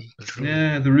room.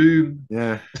 Yeah, the room.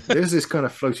 Yeah. There's this kind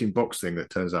of floating box thing that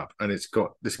turns up, and it's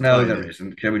got this. No, there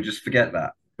isn't. Can we just forget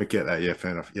that? Forget that. Yeah,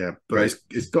 fair enough. Yeah, but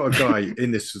it's got a guy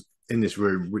in this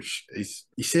room, which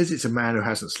he says it's a man who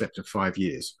hasn't slept in 5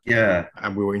 years. Yeah,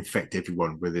 and will infect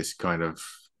everyone with this kind of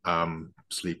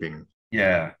sleeping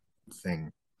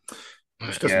thing,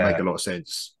 which doesn't make a lot of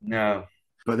sense. No,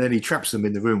 but then he traps them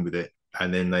in the room with it,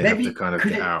 and then they have to kind of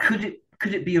get out. Could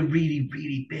it be a really,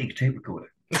 really big tape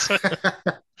recorder?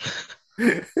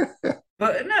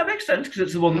 But no, it makes sense because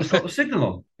it's the one that's got the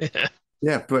signal on.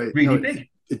 Yeah, but really big.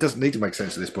 It doesn't need to make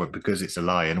sense at this point because it's a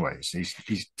lie anyway. He's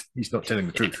not telling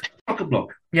the truth. Chocolate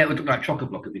block. Yeah, it would look like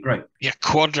chocolate block. It'd be great. Yeah,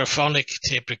 quadraphonic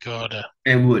tape recorder.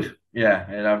 It would. Yeah,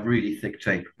 it'd have really thick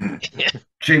tape.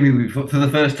 Jamie, for the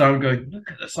first time, going,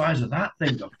 look at the size of that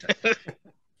thing, Doctor.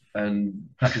 And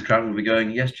Patrick Troughton would be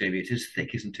going, yes, Jamie, it is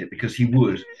thick, isn't it? Because he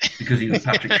was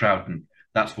Patrick Troughton.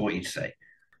 That's what he'd say.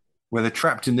 Well, they're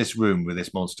trapped in this room with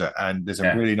this monster, and there's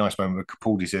a really nice moment where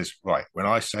Capaldi says, right, when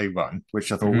I say run,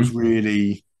 which I thought was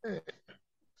really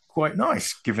quite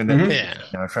nice, given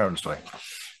that Heron story.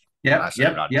 Yeah,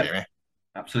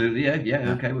 absolutely,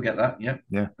 yeah. Okay, we'll get that. Yeah,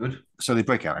 good. So they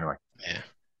break out anyway. Yeah.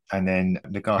 And then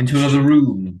Nagata into another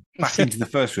room. Back into the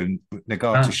first room,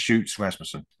 Nagata shoots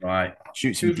Rasmussen. Right.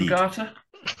 Shoots him dead. Nagata?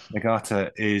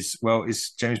 Nagata is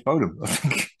James Bolam, I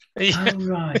think. Oh,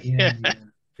 right, yeah.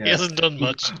 He hasn't done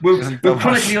much. We've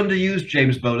chronically underused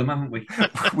James Bolam, haven't we?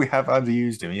 We have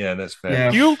underused him, yeah, that's fair.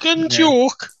 Yeah. You can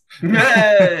joke.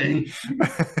 Hey!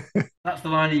 That's the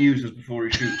line he uses before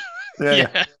he shoots.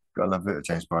 Yeah. Got a love bit of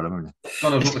James Bolam, haven't you? I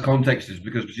don't know what the context is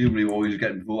because presumably all he was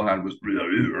getting beforehand was.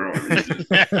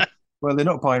 Well, they're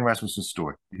not buying Rasmussen's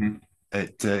story. Mm-hmm.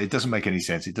 It doesn't make any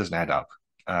sense. It doesn't add up.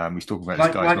 He's talking about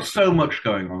this guy. Like so much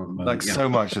going on at the moment. Like so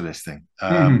much of this thing.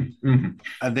 And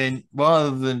then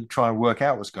rather than try and work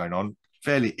out what's going on,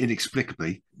 fairly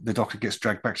inexplicably, the Doctor gets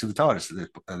dragged back to the TARDIS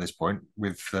at this point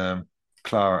with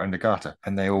Clara and Nagata,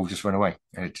 and they all just run away,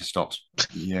 and it just stops.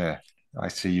 Yeah, I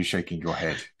see you shaking your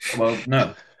head. Well,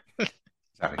 no.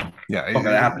 Exactly. Yeah, it's not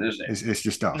going to happen, is it? It's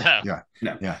just done. No. Yeah.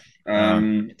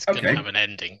 It's going to have an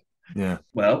ending. Yeah.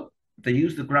 Well, they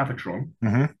use the gravitron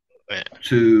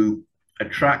to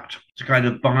attract, to kind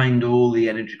of bind all the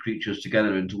energy creatures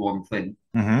together into one thing,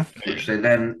 which they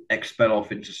then expel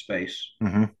off into space.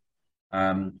 No,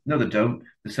 they don't.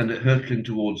 They send it hurtling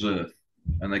towards Earth,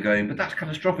 and they're going, but that's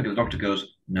catastrophic. And the Doctor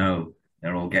goes, no,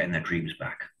 they're all getting their dreams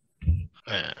back.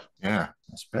 Yeah,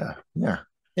 that's better. Yeah.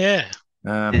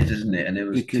 It is, isn't it? And it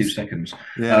was 2 seconds.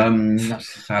 Yeah.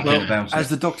 That's the sad thing about it. As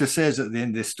the Doctor says at the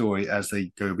end of this story, as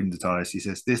they go into the TARDIS, he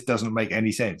says, "This doesn't make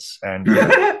any sense." And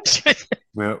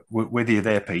we're with you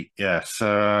there, Pete. Yeah.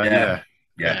 So yeah.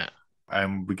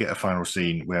 and we get a final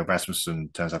scene where Rasmussen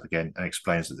turns up again and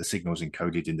explains that the signal's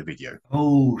encoded in the video.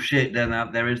 Oh shit! Then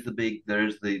there is the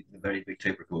very big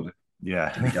tape recorder. Yeah,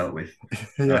 to be dealt with.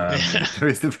 There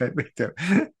is the very big tape.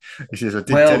 She says, "I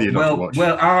did tell you not to watch."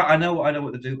 Well, I know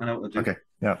what to do. Okay,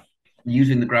 yeah.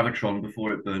 Using the gravitron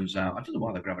before it burns out. I don't know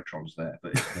why the gravitron's there,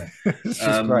 but it's there. It's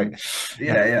just great.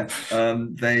 Yeah.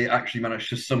 They actually managed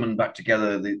to summon back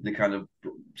together the kind of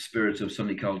spirit of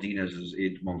Sonny Caldinez's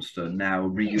id monster, now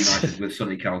reunited with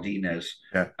Sonny Caldinez.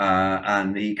 Yeah.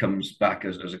 And he comes back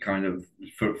as a kind of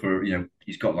for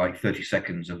he's got like 30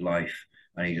 seconds of life.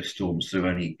 And he just storms through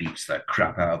and he beats the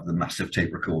crap out of the massive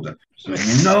tape recorder. So,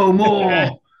 no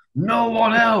more! No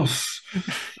one else!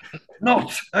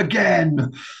 Not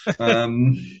again!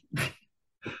 And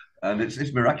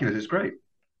it's miraculous. It's great.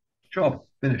 Job.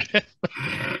 Finished.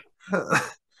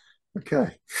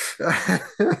 Okay.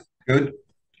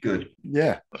 Good.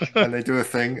 Yeah. And they do a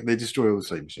thing. They destroy all the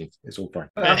sleep machines. It's all fine.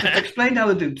 I've explained how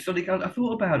they do Sonny Caldinez. I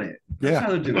thought about it. That's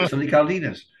how they do it. Sonny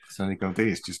Caldinez. Sonny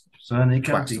Caldinez just Sonny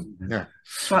Caldinez. Yeah.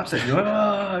 Slaps it.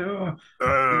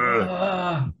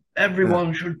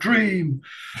 Everyone should dream.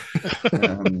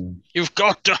 You've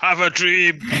got to have a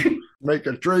dream. Make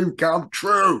a dream come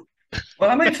true. Well,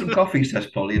 I made some coffee, says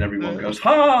Polly, and everyone goes,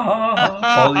 ha, ha, ha,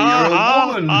 Polly, you're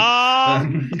a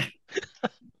woman.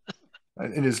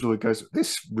 And his lawyer goes,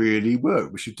 this really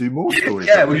worked. We should do more stories.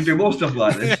 Yeah, we should do more stuff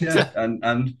like this. Yeah,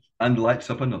 and lights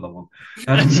up another one.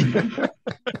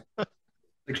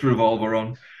 Sticks revolver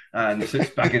on and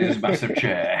sits back in his massive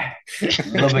chair,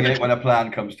 loving it when a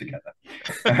plan comes together.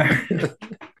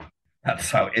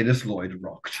 That's how Innes Lloyd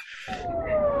rocked.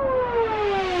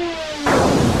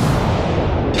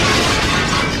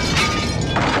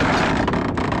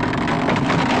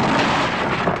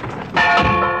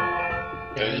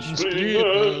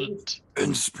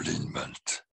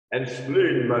 Explainment.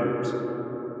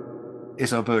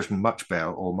 Is our version much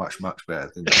better or much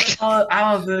better than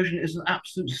our version is an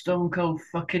absolute stone cold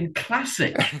fucking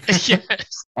classic.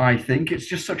 Yes. I think it's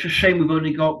just such a shame we've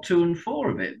only got 2 and 4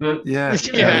 of it. But yeah.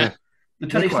 The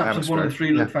telly snaps of 1 and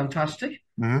 3 look fantastic.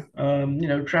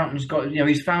 Mm-hmm. Troughton's got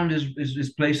he's found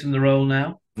his place in the role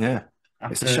now. Yeah.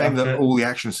 It's a shame that all the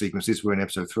action sequences were in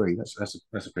episode 3. That's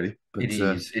a pity. But,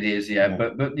 it is, yeah.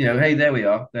 But hey, there we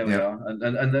are, and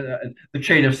the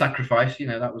chain of sacrifice,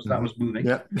 that was moving.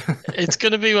 Yeah, it's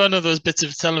going to be one of those bits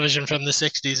of television from the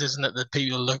 60s, isn't it? That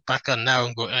people look back on now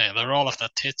and go, "Hey, they're all off their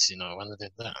tits," when they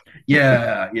did that.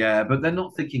 Yeah, but they're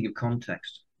not thinking of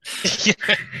context.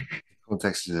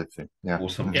 Context is everything. Yeah. Or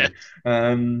something. Yeah.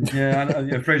 And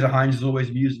Fraser Hines is always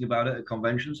musing about it at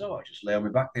conventions. Oh, I just lay on my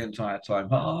back the entire time.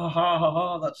 Ha ha ha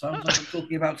ha. That sounds like I'm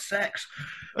talking about sex.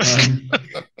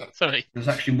 Sorry. There's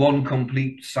actually 1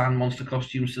 complete sand monster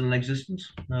costume still in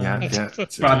existence.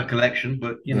 Private collection,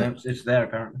 but it's there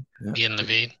apparently. Ian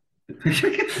Levine.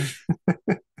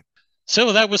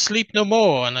 So that was Sleep No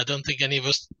More, and I don't think any of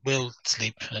us will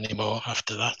sleep anymore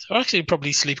after that. Or actually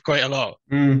probably sleep quite a lot.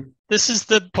 This is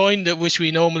the point at which we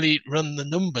normally run the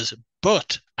numbers,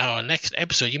 but our next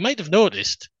episode, you might have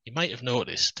noticed,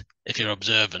 if you're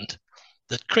observant,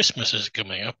 that Christmas is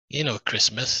coming up. You know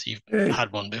Christmas, you've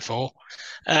had one before.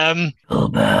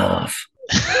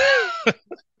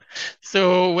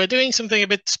 So we're doing something a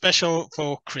bit special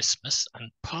for Christmas,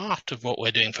 and part of what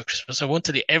we're doing for Christmas, I won't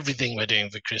tell you everything we're doing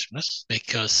for Christmas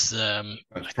because I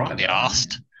probably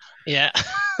asked. Yeah.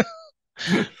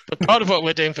 But part of what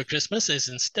we're doing for Christmas is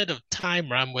instead of Time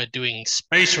Ram, we're doing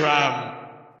Space Ram,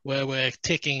 where we're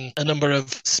taking a number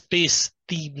of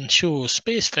space-themed shows,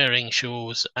 spacefaring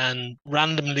shows, and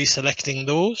randomly selecting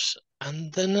those,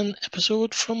 and then an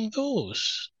episode from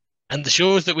those. And the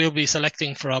shows that we'll be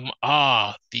selecting from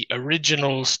are the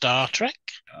original Star Trek,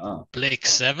 Blake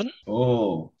 7,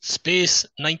 Space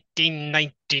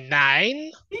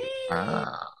 1999,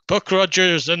 Buck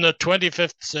Rogers in the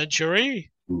 25th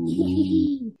Century,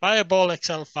 Fireball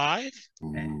XL5.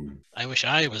 I wish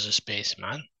I was a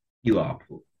spaceman. You are.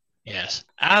 Yes.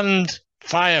 And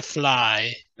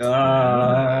Firefly.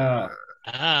 And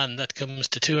that comes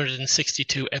to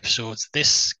 262 episodes.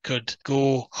 This could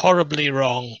go horribly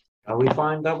wrong. Shall we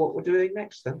find out what we're doing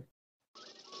next then?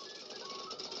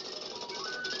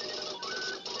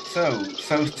 So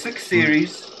 6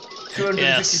 series,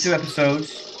 262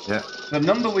 episodes. Yeah. The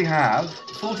number we have,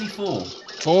 44.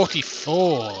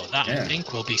 44. That I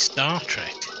think will be Star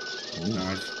Trek.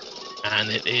 Nice.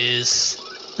 And it is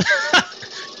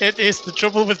it is The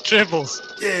Trouble with Tribbles.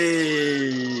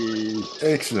 Yay!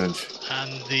 Excellent.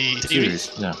 And the series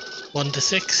 1 to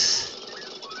 6.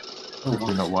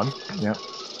 Hopefully not 1. Yeah.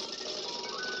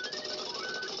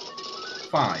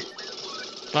 5.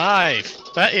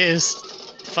 That is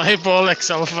Fireball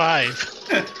XL5.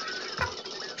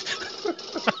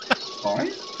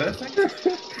 Fine, perfect.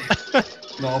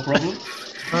 Not a problem.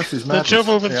 The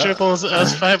trouble with triples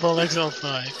as Fireball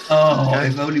XL5. Oh,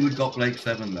 if only we'd got Blake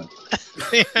 7 then.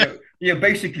 Yeah,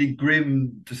 basically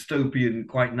grim, dystopian,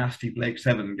 quite nasty Blake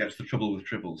 7 gets the trouble with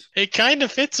triples. It kind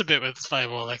of fits a bit with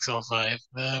Fireball XL5.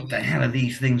 What the hell are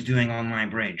these things doing on my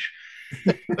bridge?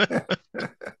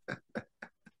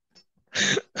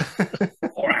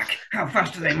 Orak, how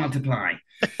fast do they multiply?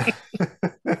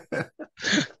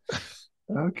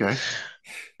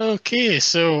 Okay,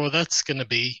 so that's going to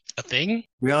be a thing.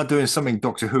 We are doing something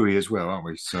Doctor Who-y as well, aren't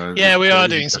we? So yeah, we are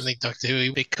doing something Doctor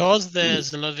Who because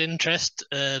there's a lot of interest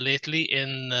lately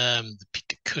in the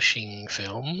Peter Cushing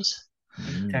films.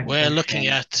 We're looking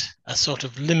at a sort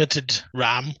of limited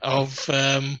RAM of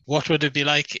what would it be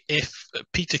like if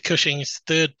Peter Cushing's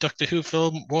third Doctor Who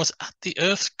film was at the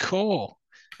Earth's core,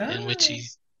 in which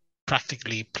he's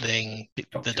practically playing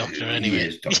the Doctor anyway. He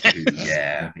is Doctor Who.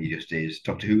 Yeah, he just is.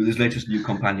 Doctor Who with his latest new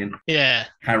companion. Yeah.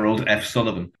 Harold F.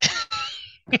 Sullivan.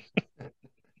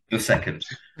 The second.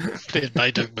 Played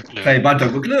by Doug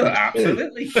McClure.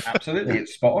 Absolutely. Absolutely.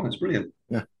 It's spot on. It's brilliant.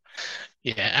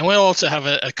 Yeah, and we'll also have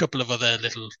a couple of other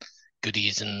little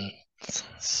goodies and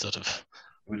sort of.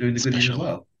 We're doing the goodies as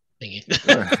well. We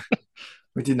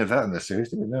didn't have that in the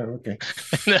series, did we? No, okay.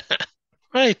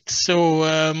 Right, so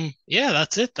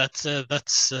that's it.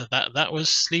 That was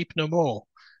Sleep No More.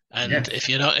 And if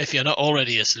you're not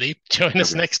already asleep, join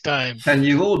us next time. And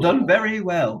you've all done very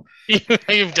well.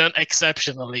 You've done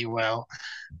exceptionally well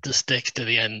to stick to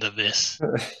the end of this.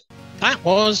 That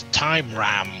was Time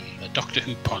Ram, the Doctor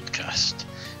Who podcast.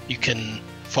 You can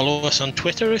follow us on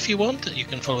Twitter if you want. You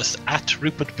can follow us at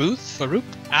Rupert Booth for Roop,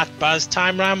 at Baz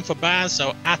Time Ram for Baz,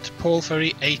 or at Paul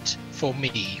Ferry 8 for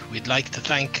me. We'd like to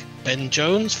thank Ben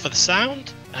Jones for the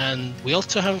sound, and we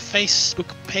also have a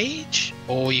Facebook page,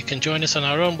 or you can join us on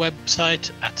our own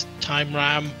website at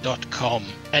timeram.com.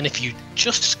 And if you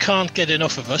just can't get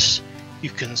enough of us, you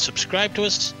can subscribe to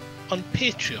us on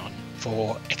Patreon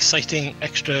for exciting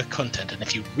extra content. And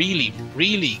if you really,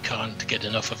 really can't get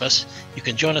enough of us, you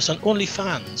can join us on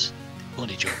OnlyFans.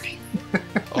 Only joking.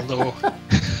 Although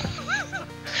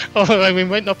we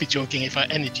might not be joking if our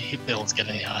energy bills get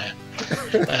any higher.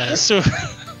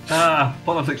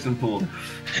 Politics and porn.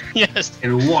 Yes.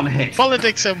 In one hit.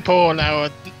 Politics and porn,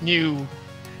 our new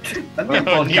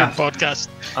podcast.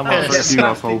 I'm on for a few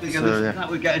more folks. That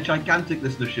would get a gigantic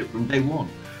listenership from day one.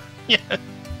 Yeah.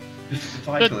 Just the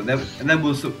title, and then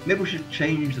maybe we should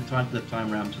change the title of Time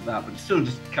Ram to that, but still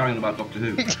just carrying on about Doctor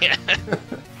Who. Yeah.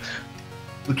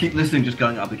 We'll keep listening, just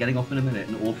going, I'll be getting off in a minute,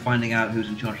 or finding out who's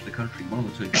in charge of the country. One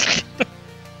of the two.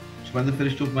 So when they're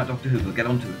finished talking about Doctor Who, they'll get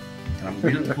onto it. And I'm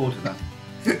really looking forward to that.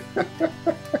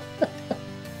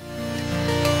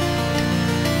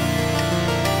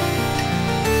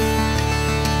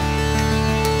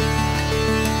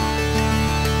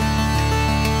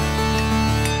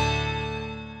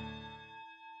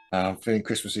 I'm feeling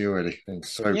Christmassy already.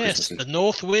 So yes, Christmassy. The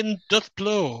north wind doth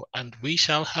blow, and we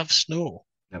shall have snow.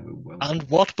 Yeah, we will. And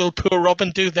what will poor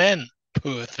Robin do then?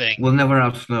 Poor thing. We'll never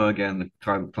have snow again. The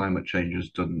climate change has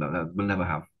done that. We'll never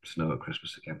have snow at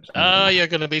Christmas again. You're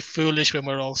going to be foolish when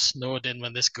we're all snowed in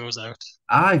when this goes out.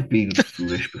 I've been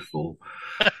foolish before.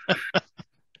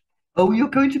 Oh, you're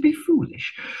going to be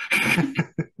foolish.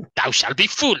 Thou shalt be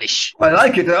foolish. I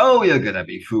like it. Oh, you're going to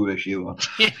be foolish, you are.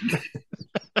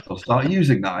 I'll start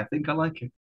using that. I think I like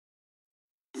it.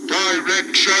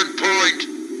 Direction point.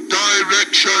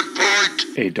 Direction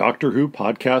point. A Doctor Who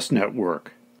podcast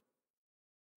network.